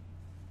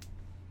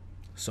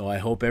 So I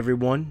hope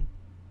everyone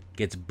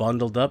gets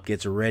bundled up,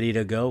 gets ready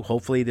to go.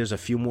 Hopefully there's a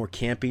few more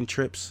camping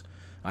trips.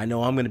 I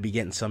know I'm going to be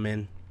getting some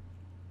in.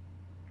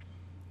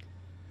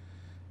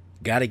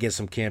 Got to get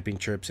some camping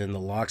trips in. The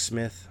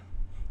Locksmith.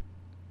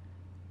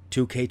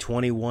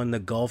 2K21, the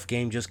golf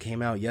game just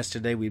came out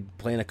yesterday. We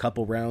playing a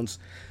couple rounds.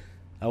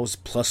 I was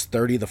plus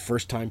 30 the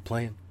first time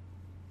playing.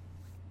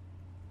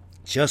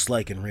 Just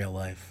like in real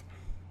life.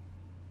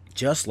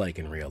 Just like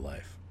in real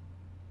life.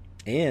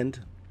 And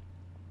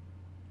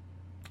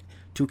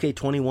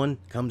 2K21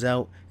 comes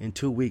out in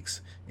 2 weeks.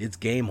 It's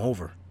game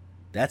over.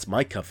 That's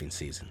my cuffing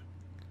season.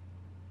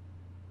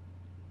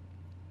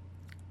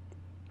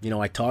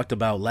 I talked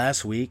about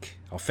last week.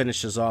 I'll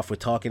finish this off with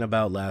talking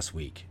about last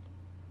week.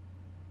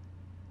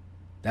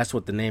 That's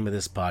what the name of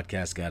this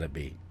podcast got to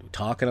be. We're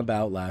talking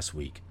about last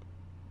week.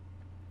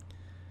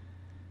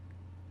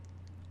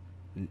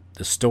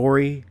 The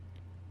story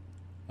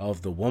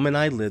of the woman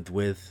I lived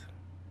with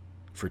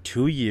for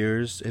 2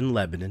 years in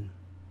Lebanon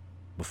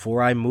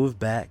before I moved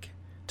back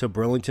to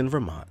Burlington,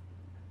 Vermont.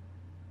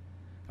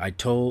 I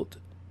told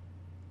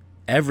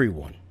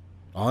everyone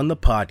on the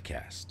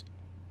podcast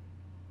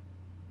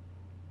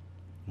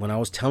when I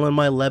was telling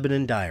my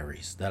Lebanon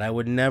diaries that I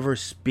would never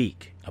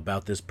speak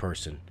about this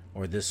person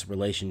or this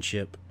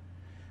relationship,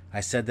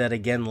 I said that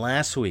again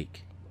last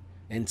week.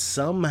 And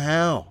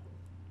somehow,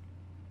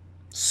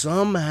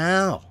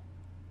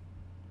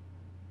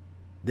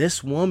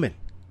 this woman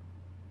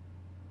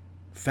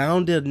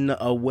found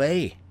a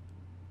way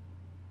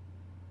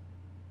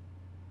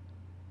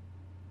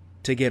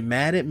to get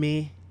mad at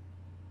me,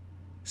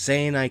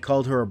 saying I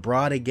called her a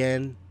broad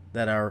again,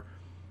 that our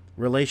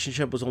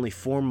relationship was only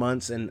 4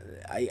 months, and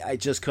I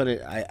just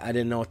couldn't, I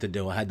didn't know what to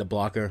do. I had to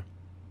block her.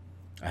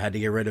 I had to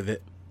get rid of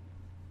it.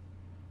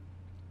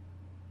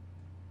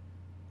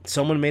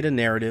 Someone made a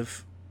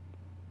narrative,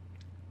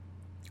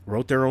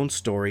 wrote their own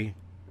story,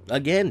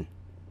 again,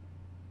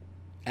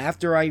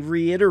 after I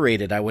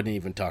reiterated I wouldn't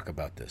even talk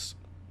about this.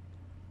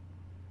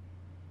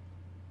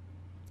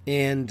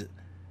 And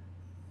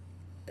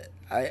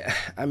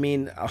I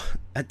mean,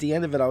 at the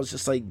end of it, I was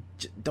just like,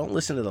 don't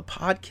listen to the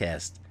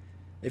podcast.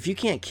 If you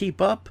can't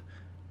keep up,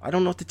 I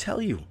don't know what to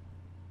tell you.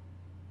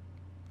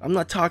 I'm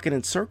not talking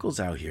in circles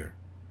out here.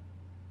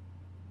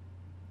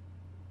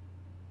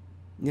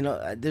 You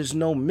know, there's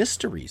no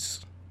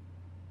mysteries.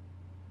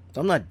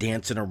 I'm not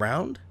dancing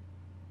around.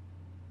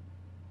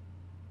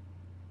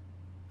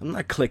 I'm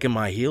not clicking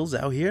my heels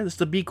out here. This is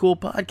the Be Cool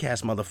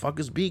podcast,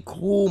 motherfuckers. Be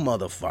cool,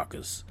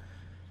 motherfuckers.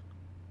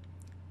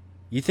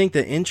 You think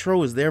the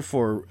intro is there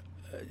for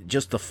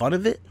just the fun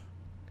of it?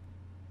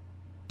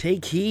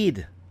 Take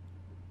heed.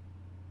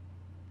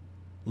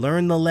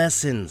 Learn the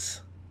lessons.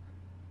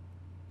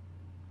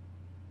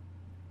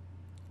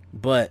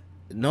 But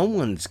no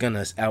one's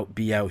gonna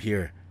be out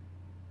here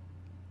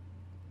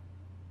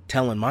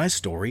telling my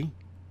story.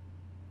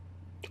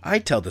 I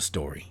tell the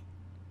story.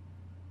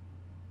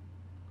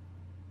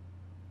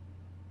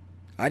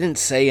 I didn't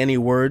say any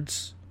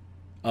words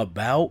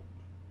about,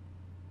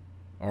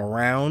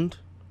 around,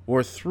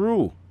 or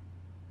through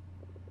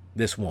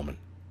this woman.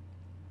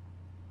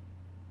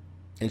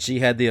 And she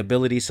had the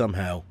ability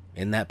somehow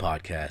in that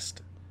podcast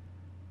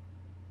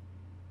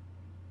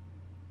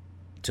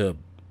to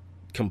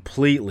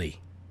completely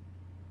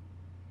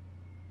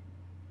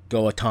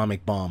go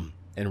atomic bomb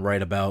and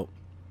write about,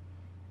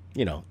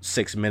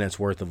 6 minutes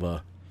worth of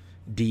a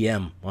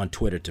DM on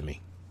Twitter to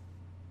me.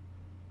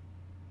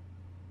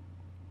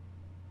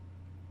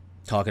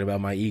 Talking about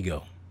my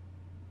ego.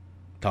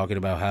 Talking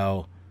about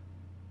how...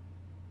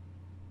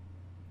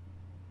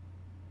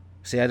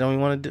 See, I don't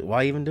even want to do...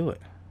 Why even do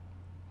it?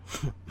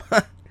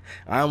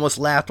 I almost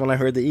laughed when I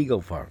heard the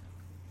ego part.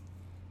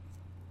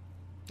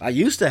 I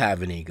used to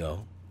have an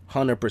ego.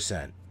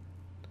 100%.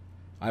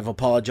 I've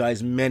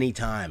apologized many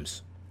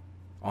times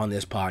on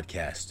this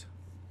podcast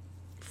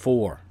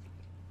for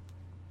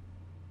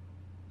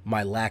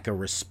my lack of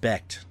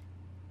respect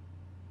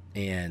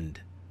and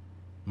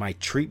my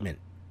treatment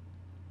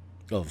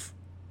of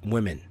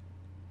women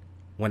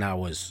when I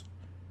was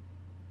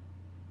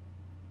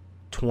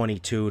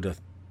 22 to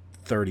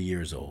 30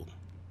 years old.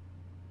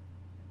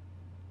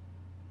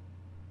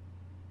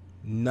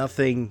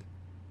 Nothing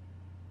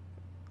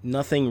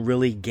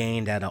really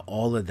gained out of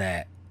all of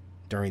that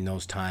during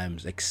those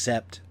times,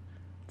 except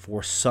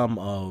for some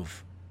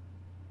of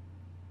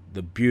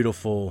the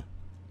beautiful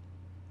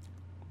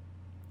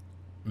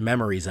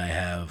memories I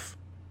have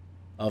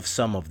of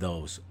some of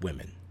those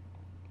women.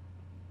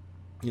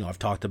 I've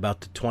talked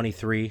about the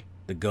 23,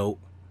 the GOAT,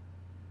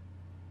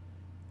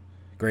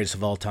 greatest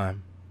of all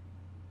time.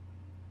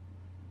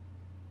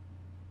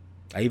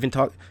 I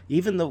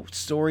even the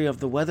story of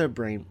the weather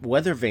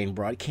vane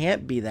broad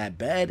can't be that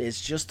bad.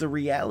 It's just the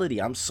reality.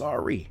 I'm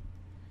sorry.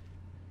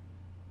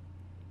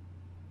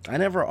 I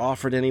never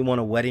offered anyone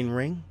a wedding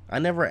ring. I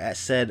never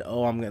said,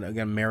 "Oh, I'm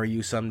gonna marry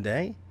you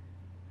someday."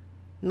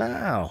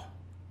 No.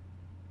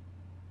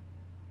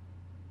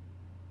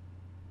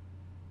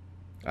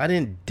 I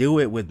didn't do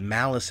it with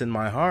malice in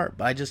my heart.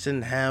 I just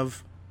didn't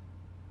have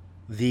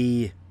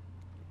the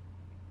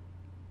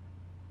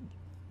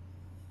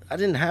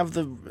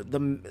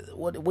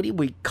what do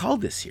we call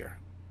this here?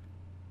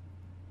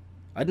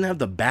 I didn't have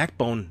the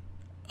backbone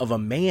of a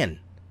man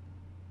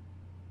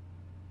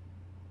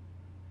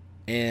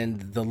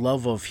and the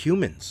love of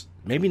humans.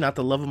 Maybe not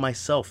the love of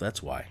myself,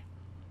 that's why.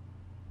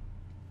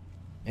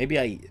 Maybe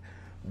I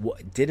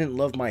didn't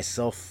love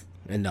myself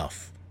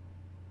enough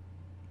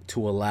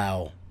to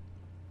allow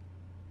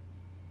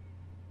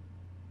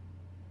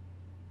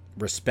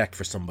respect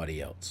for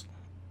somebody else.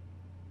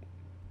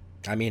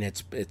 I mean,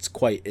 it's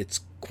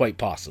quite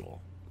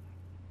possible.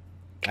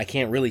 I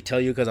can't really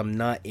tell you because I'm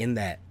not in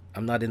that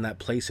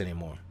place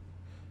anymore.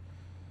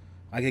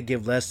 I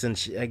give less than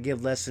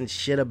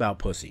shit about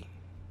pussy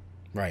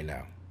right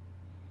now.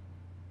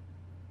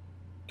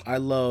 I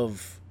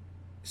love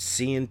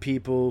seeing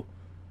people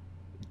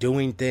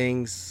doing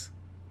things,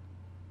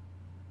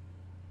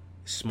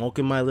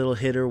 smoking my little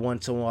hitter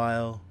once in a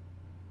while,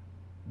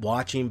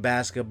 watching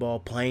basketball,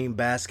 playing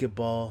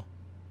basketball,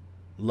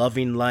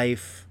 loving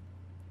life.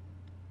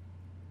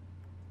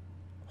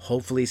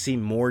 Hopefully see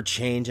more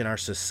change in our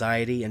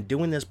society, and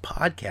doing this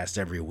podcast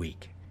every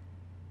week.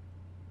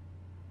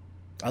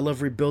 I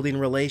love rebuilding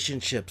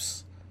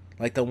relationships.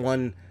 like the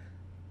one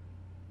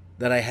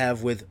that I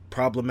have with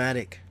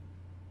Problematic.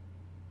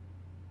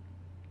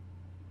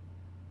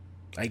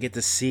 I get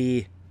to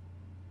see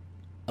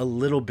a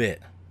little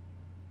bit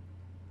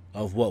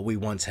of what we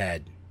once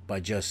had by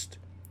just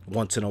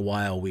once in a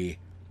while we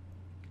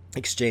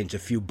exchange a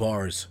few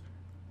bars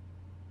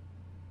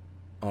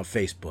on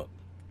Facebook.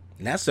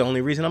 And that's the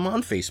only reason I'm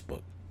on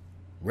Facebook.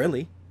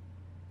 Really.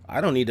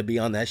 I don't need to be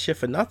on that shit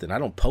for nothing. I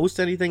don't post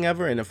anything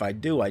ever, and if I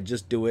do, I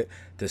just do it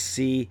to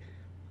see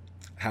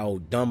how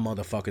dumb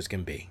motherfuckers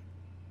can be.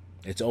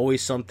 It's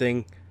always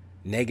something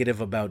negative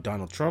about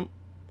Donald Trump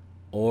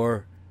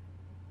or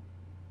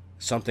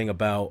something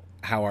about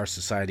how our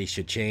society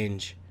should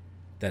change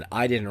that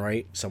I didn't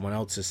write, someone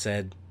else has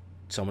said,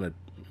 someone had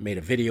made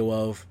a video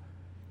of,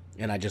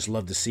 and I just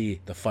love to see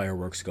the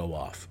fireworks go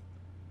off.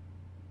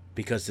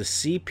 Because to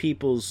see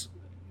people's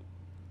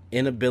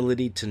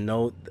inability to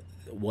know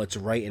what's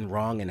right and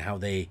wrong and how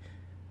they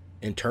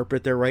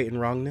interpret their right and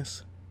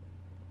wrongness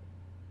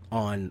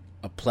on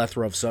a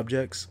plethora of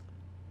subjects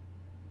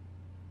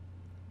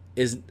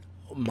is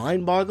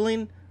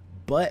mind-boggling,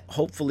 but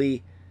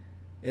hopefully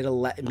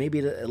it'll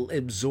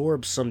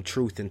absorb some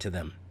truth into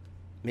them.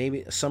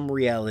 Maybe some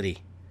reality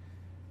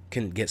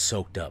can get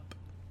soaked up.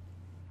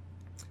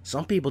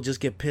 Some people just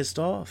get pissed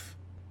off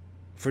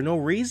for no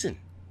reason.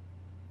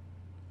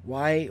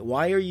 Why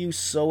are you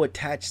so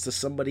attached to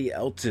somebody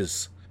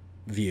else's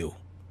view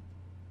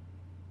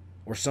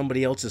or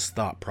somebody else's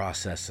thought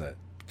processes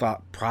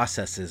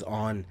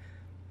on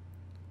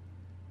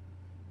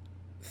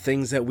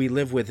things that we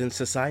live with in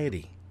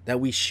society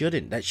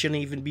that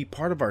shouldn't even be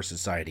part of our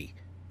society?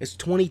 It's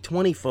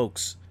 2020,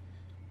 folks.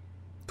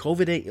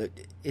 COVID,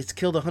 it's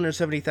killed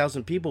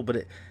 170,000 people,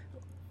 but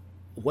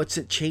what's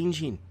it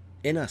changing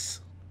in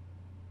us?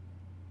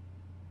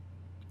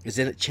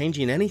 Isn't it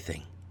changing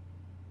anything?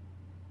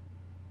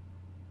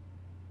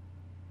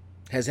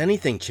 Has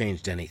anything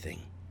changed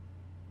anything?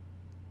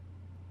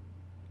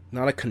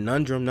 Not a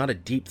conundrum, not a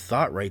deep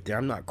thought right there.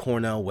 I'm not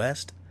Cornel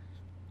West.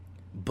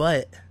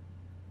 But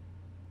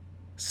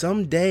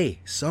someday,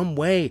 some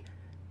way,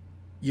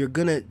 you're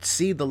going to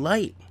see the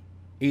light.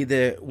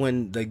 Either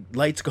when the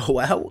lights go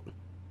out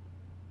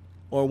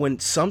or when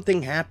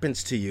something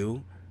happens to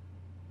you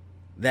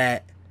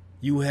that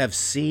you have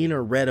seen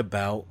or read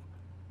about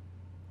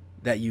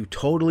that you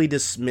totally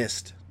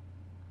dismissed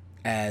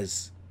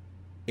as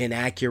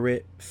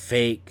inaccurate,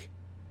 fake,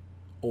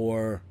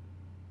 or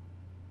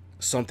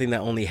something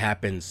that only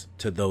happens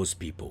to those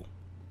people.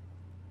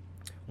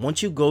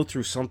 Once you go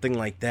through something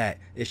like that,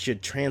 it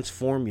should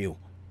transform you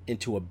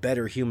into a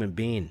better human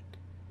being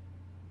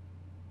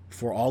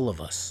for all of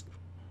us.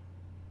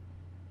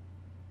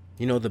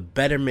 You know, the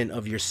betterment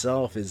of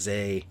yourself is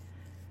a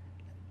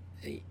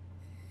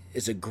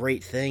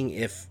great thing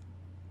if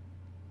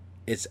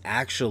it's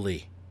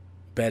actually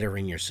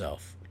bettering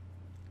yourself.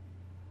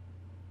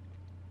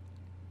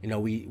 You know,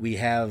 we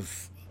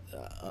have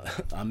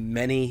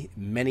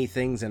many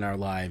things in our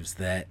lives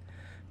that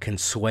can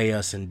sway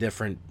us in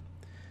different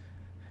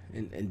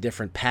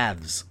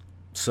paths.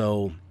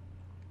 So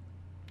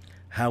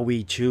how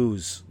we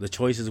choose, the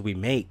choices we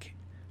make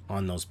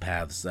on those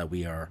paths that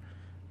we are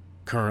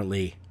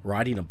currently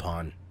riding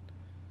upon,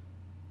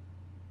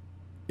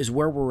 is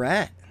where we're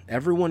at.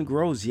 Everyone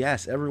grows,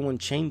 yes, everyone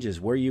changes.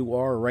 Where you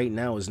are right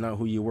now is not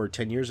who you were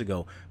 10 years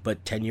ago.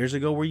 But 10 years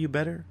ago, were you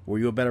better? Were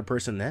you a better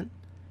person then?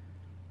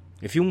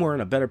 If you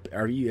weren't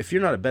if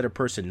you're not a better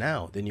person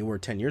now than you were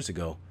 10 years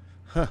ago,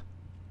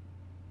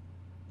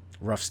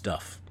 rough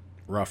stuff.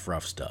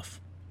 Rough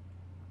stuff.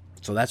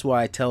 So that's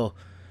why I tell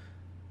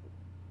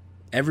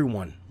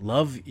everyone,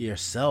 love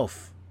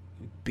yourself.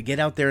 Get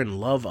out there and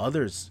love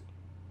others.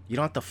 You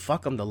don't have to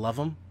fuck them to love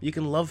them. You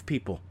can love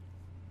people.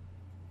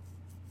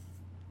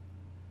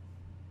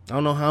 I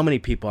don't know how many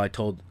people I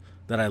told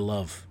that I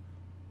love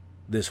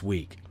this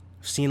week.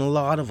 I've seen a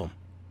lot of them.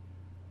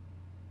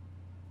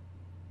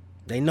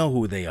 They know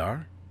who they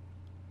are.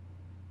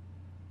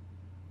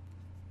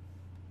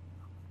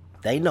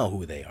 They know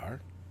who they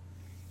are.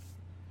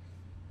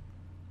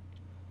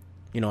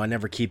 You know, I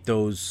never keep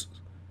those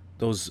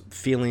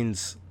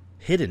feelings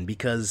hidden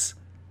because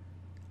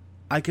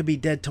I could be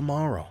dead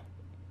tomorrow.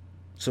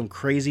 Some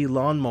crazy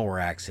lawnmower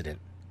accident.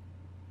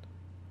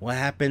 What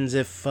happens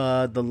if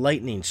the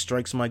lightning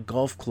strikes my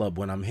golf club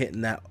when I'm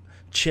hitting that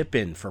chip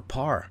in for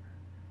par?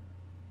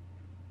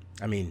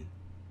 I mean,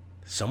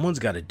 someone's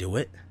got to do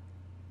it.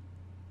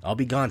 I'll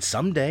be gone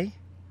someday.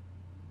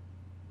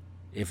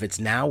 If it's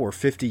now or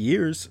 50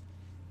 years,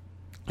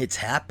 it's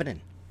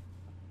happening.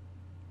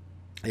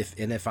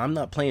 If I'm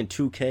not playing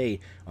 2K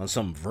on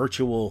some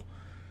virtual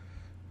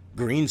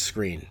green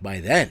screen by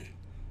then,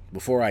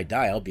 before I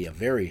die, I'll be a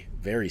very,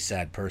 very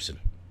sad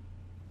person.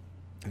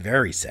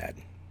 Very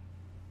sad.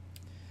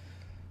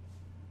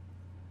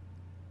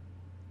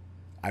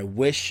 I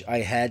wish I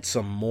had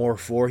some more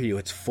for you.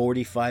 It's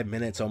 45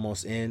 minutes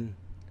almost in.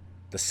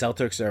 The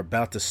Celtics are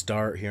about to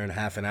start here in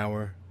half an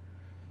hour.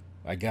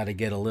 I got to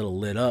get a little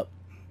lit up.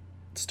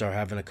 Start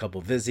having a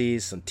couple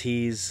vizzies, some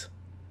teas.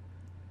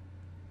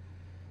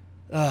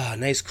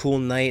 Nice cool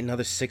night,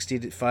 another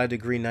 65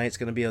 degree night. It's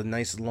going to be a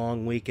nice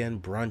long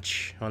weekend.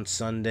 Brunch on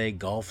Sunday,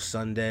 golf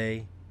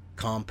Sunday,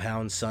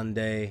 compound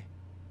Sunday,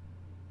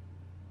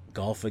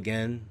 golf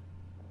again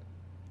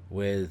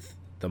with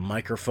the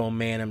microphone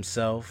man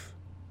himself,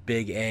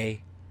 Big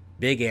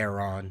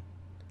Aaron,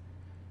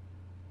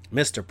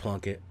 Mr.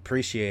 Plunkett.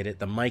 Appreciate it.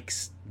 The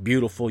mic's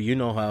beautiful. You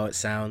know how it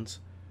sounds.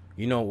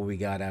 You know what we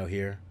got out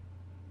here.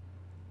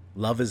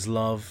 Love is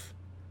love.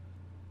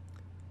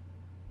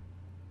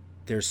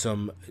 There's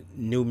some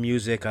new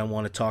music I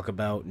want to talk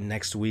about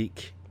next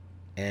week,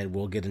 and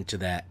we'll get into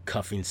that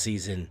cuffing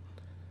season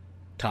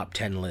top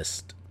 10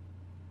 list.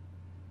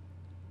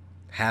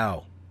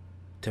 How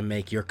to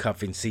make your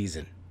cuffing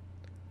season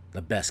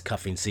the best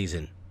cuffing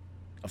season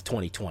of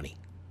 2020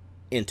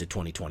 into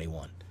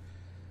 2021.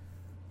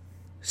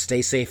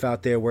 Stay safe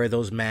out there. Wear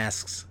those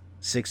masks.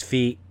 6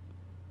 feet.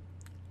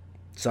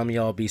 Some of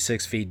y'all be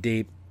 6 feet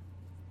deep.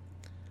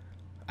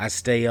 I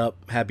stay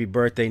up. Happy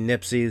birthday,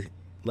 Nipsey,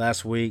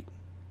 last week.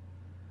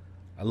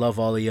 I love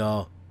all of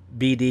y'all.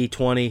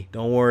 BD20,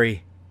 don't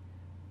worry.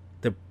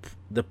 The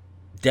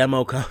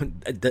demo,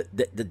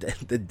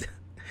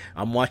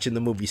 I'm watching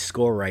the movie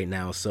Score right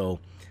now, so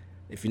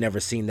if you've never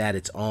seen that,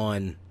 it's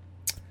on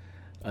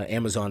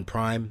Amazon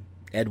Prime.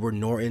 Edward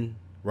Norton,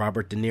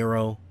 Robert De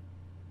Niro,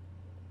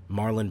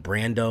 Marlon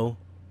Brando.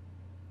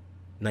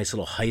 Nice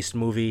little heist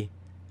movie,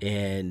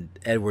 and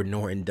Edward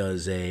Norton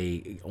does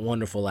a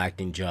wonderful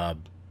acting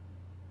job.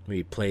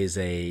 He plays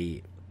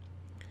a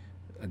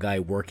guy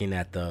working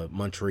at the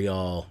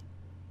Montreal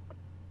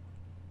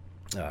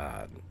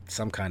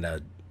some kind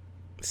of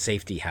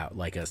safety house,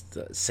 like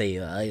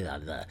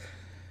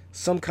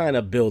some kind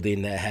of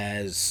building that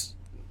has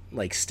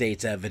like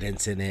state's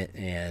evidence in it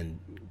and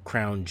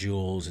crown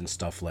jewels and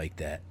stuff like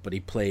that. But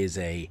he plays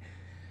a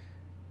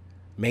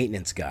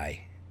maintenance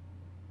guy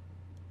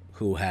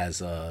who has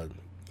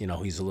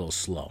he's a little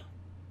slow.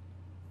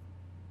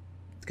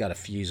 He's got a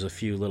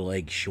few little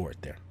eggs short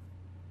there,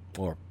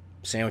 or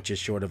sandwiches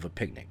short of a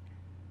picnic.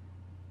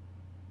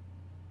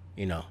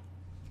 The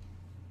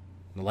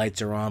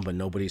lights are on, but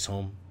nobody's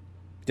home.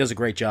 He does a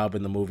great job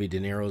in the movie. De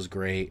Niro's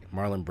great.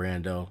 Marlon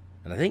Brando.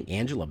 And I think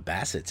Angela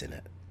Bassett's in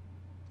it.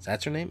 Is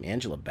that her name?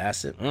 Angela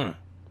Bassett?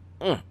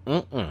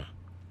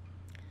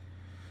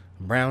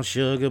 Brown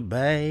sugar,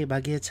 babe,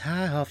 I get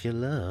high off your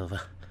love.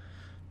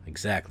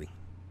 Exactly.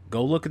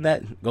 Go look at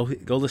that.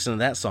 Go listen to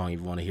that song if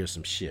you want to hear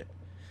some shit.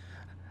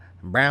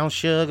 Brown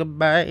sugar,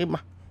 babe.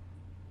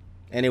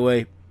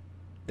 Anyway,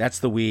 that's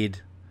the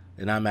weed.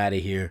 And I'm out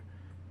of here.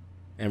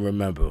 And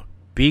remember,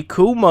 be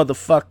cool,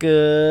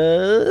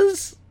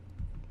 motherfuckers.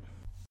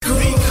 Be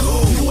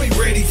cool. You ain't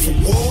ready for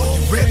war.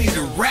 Ready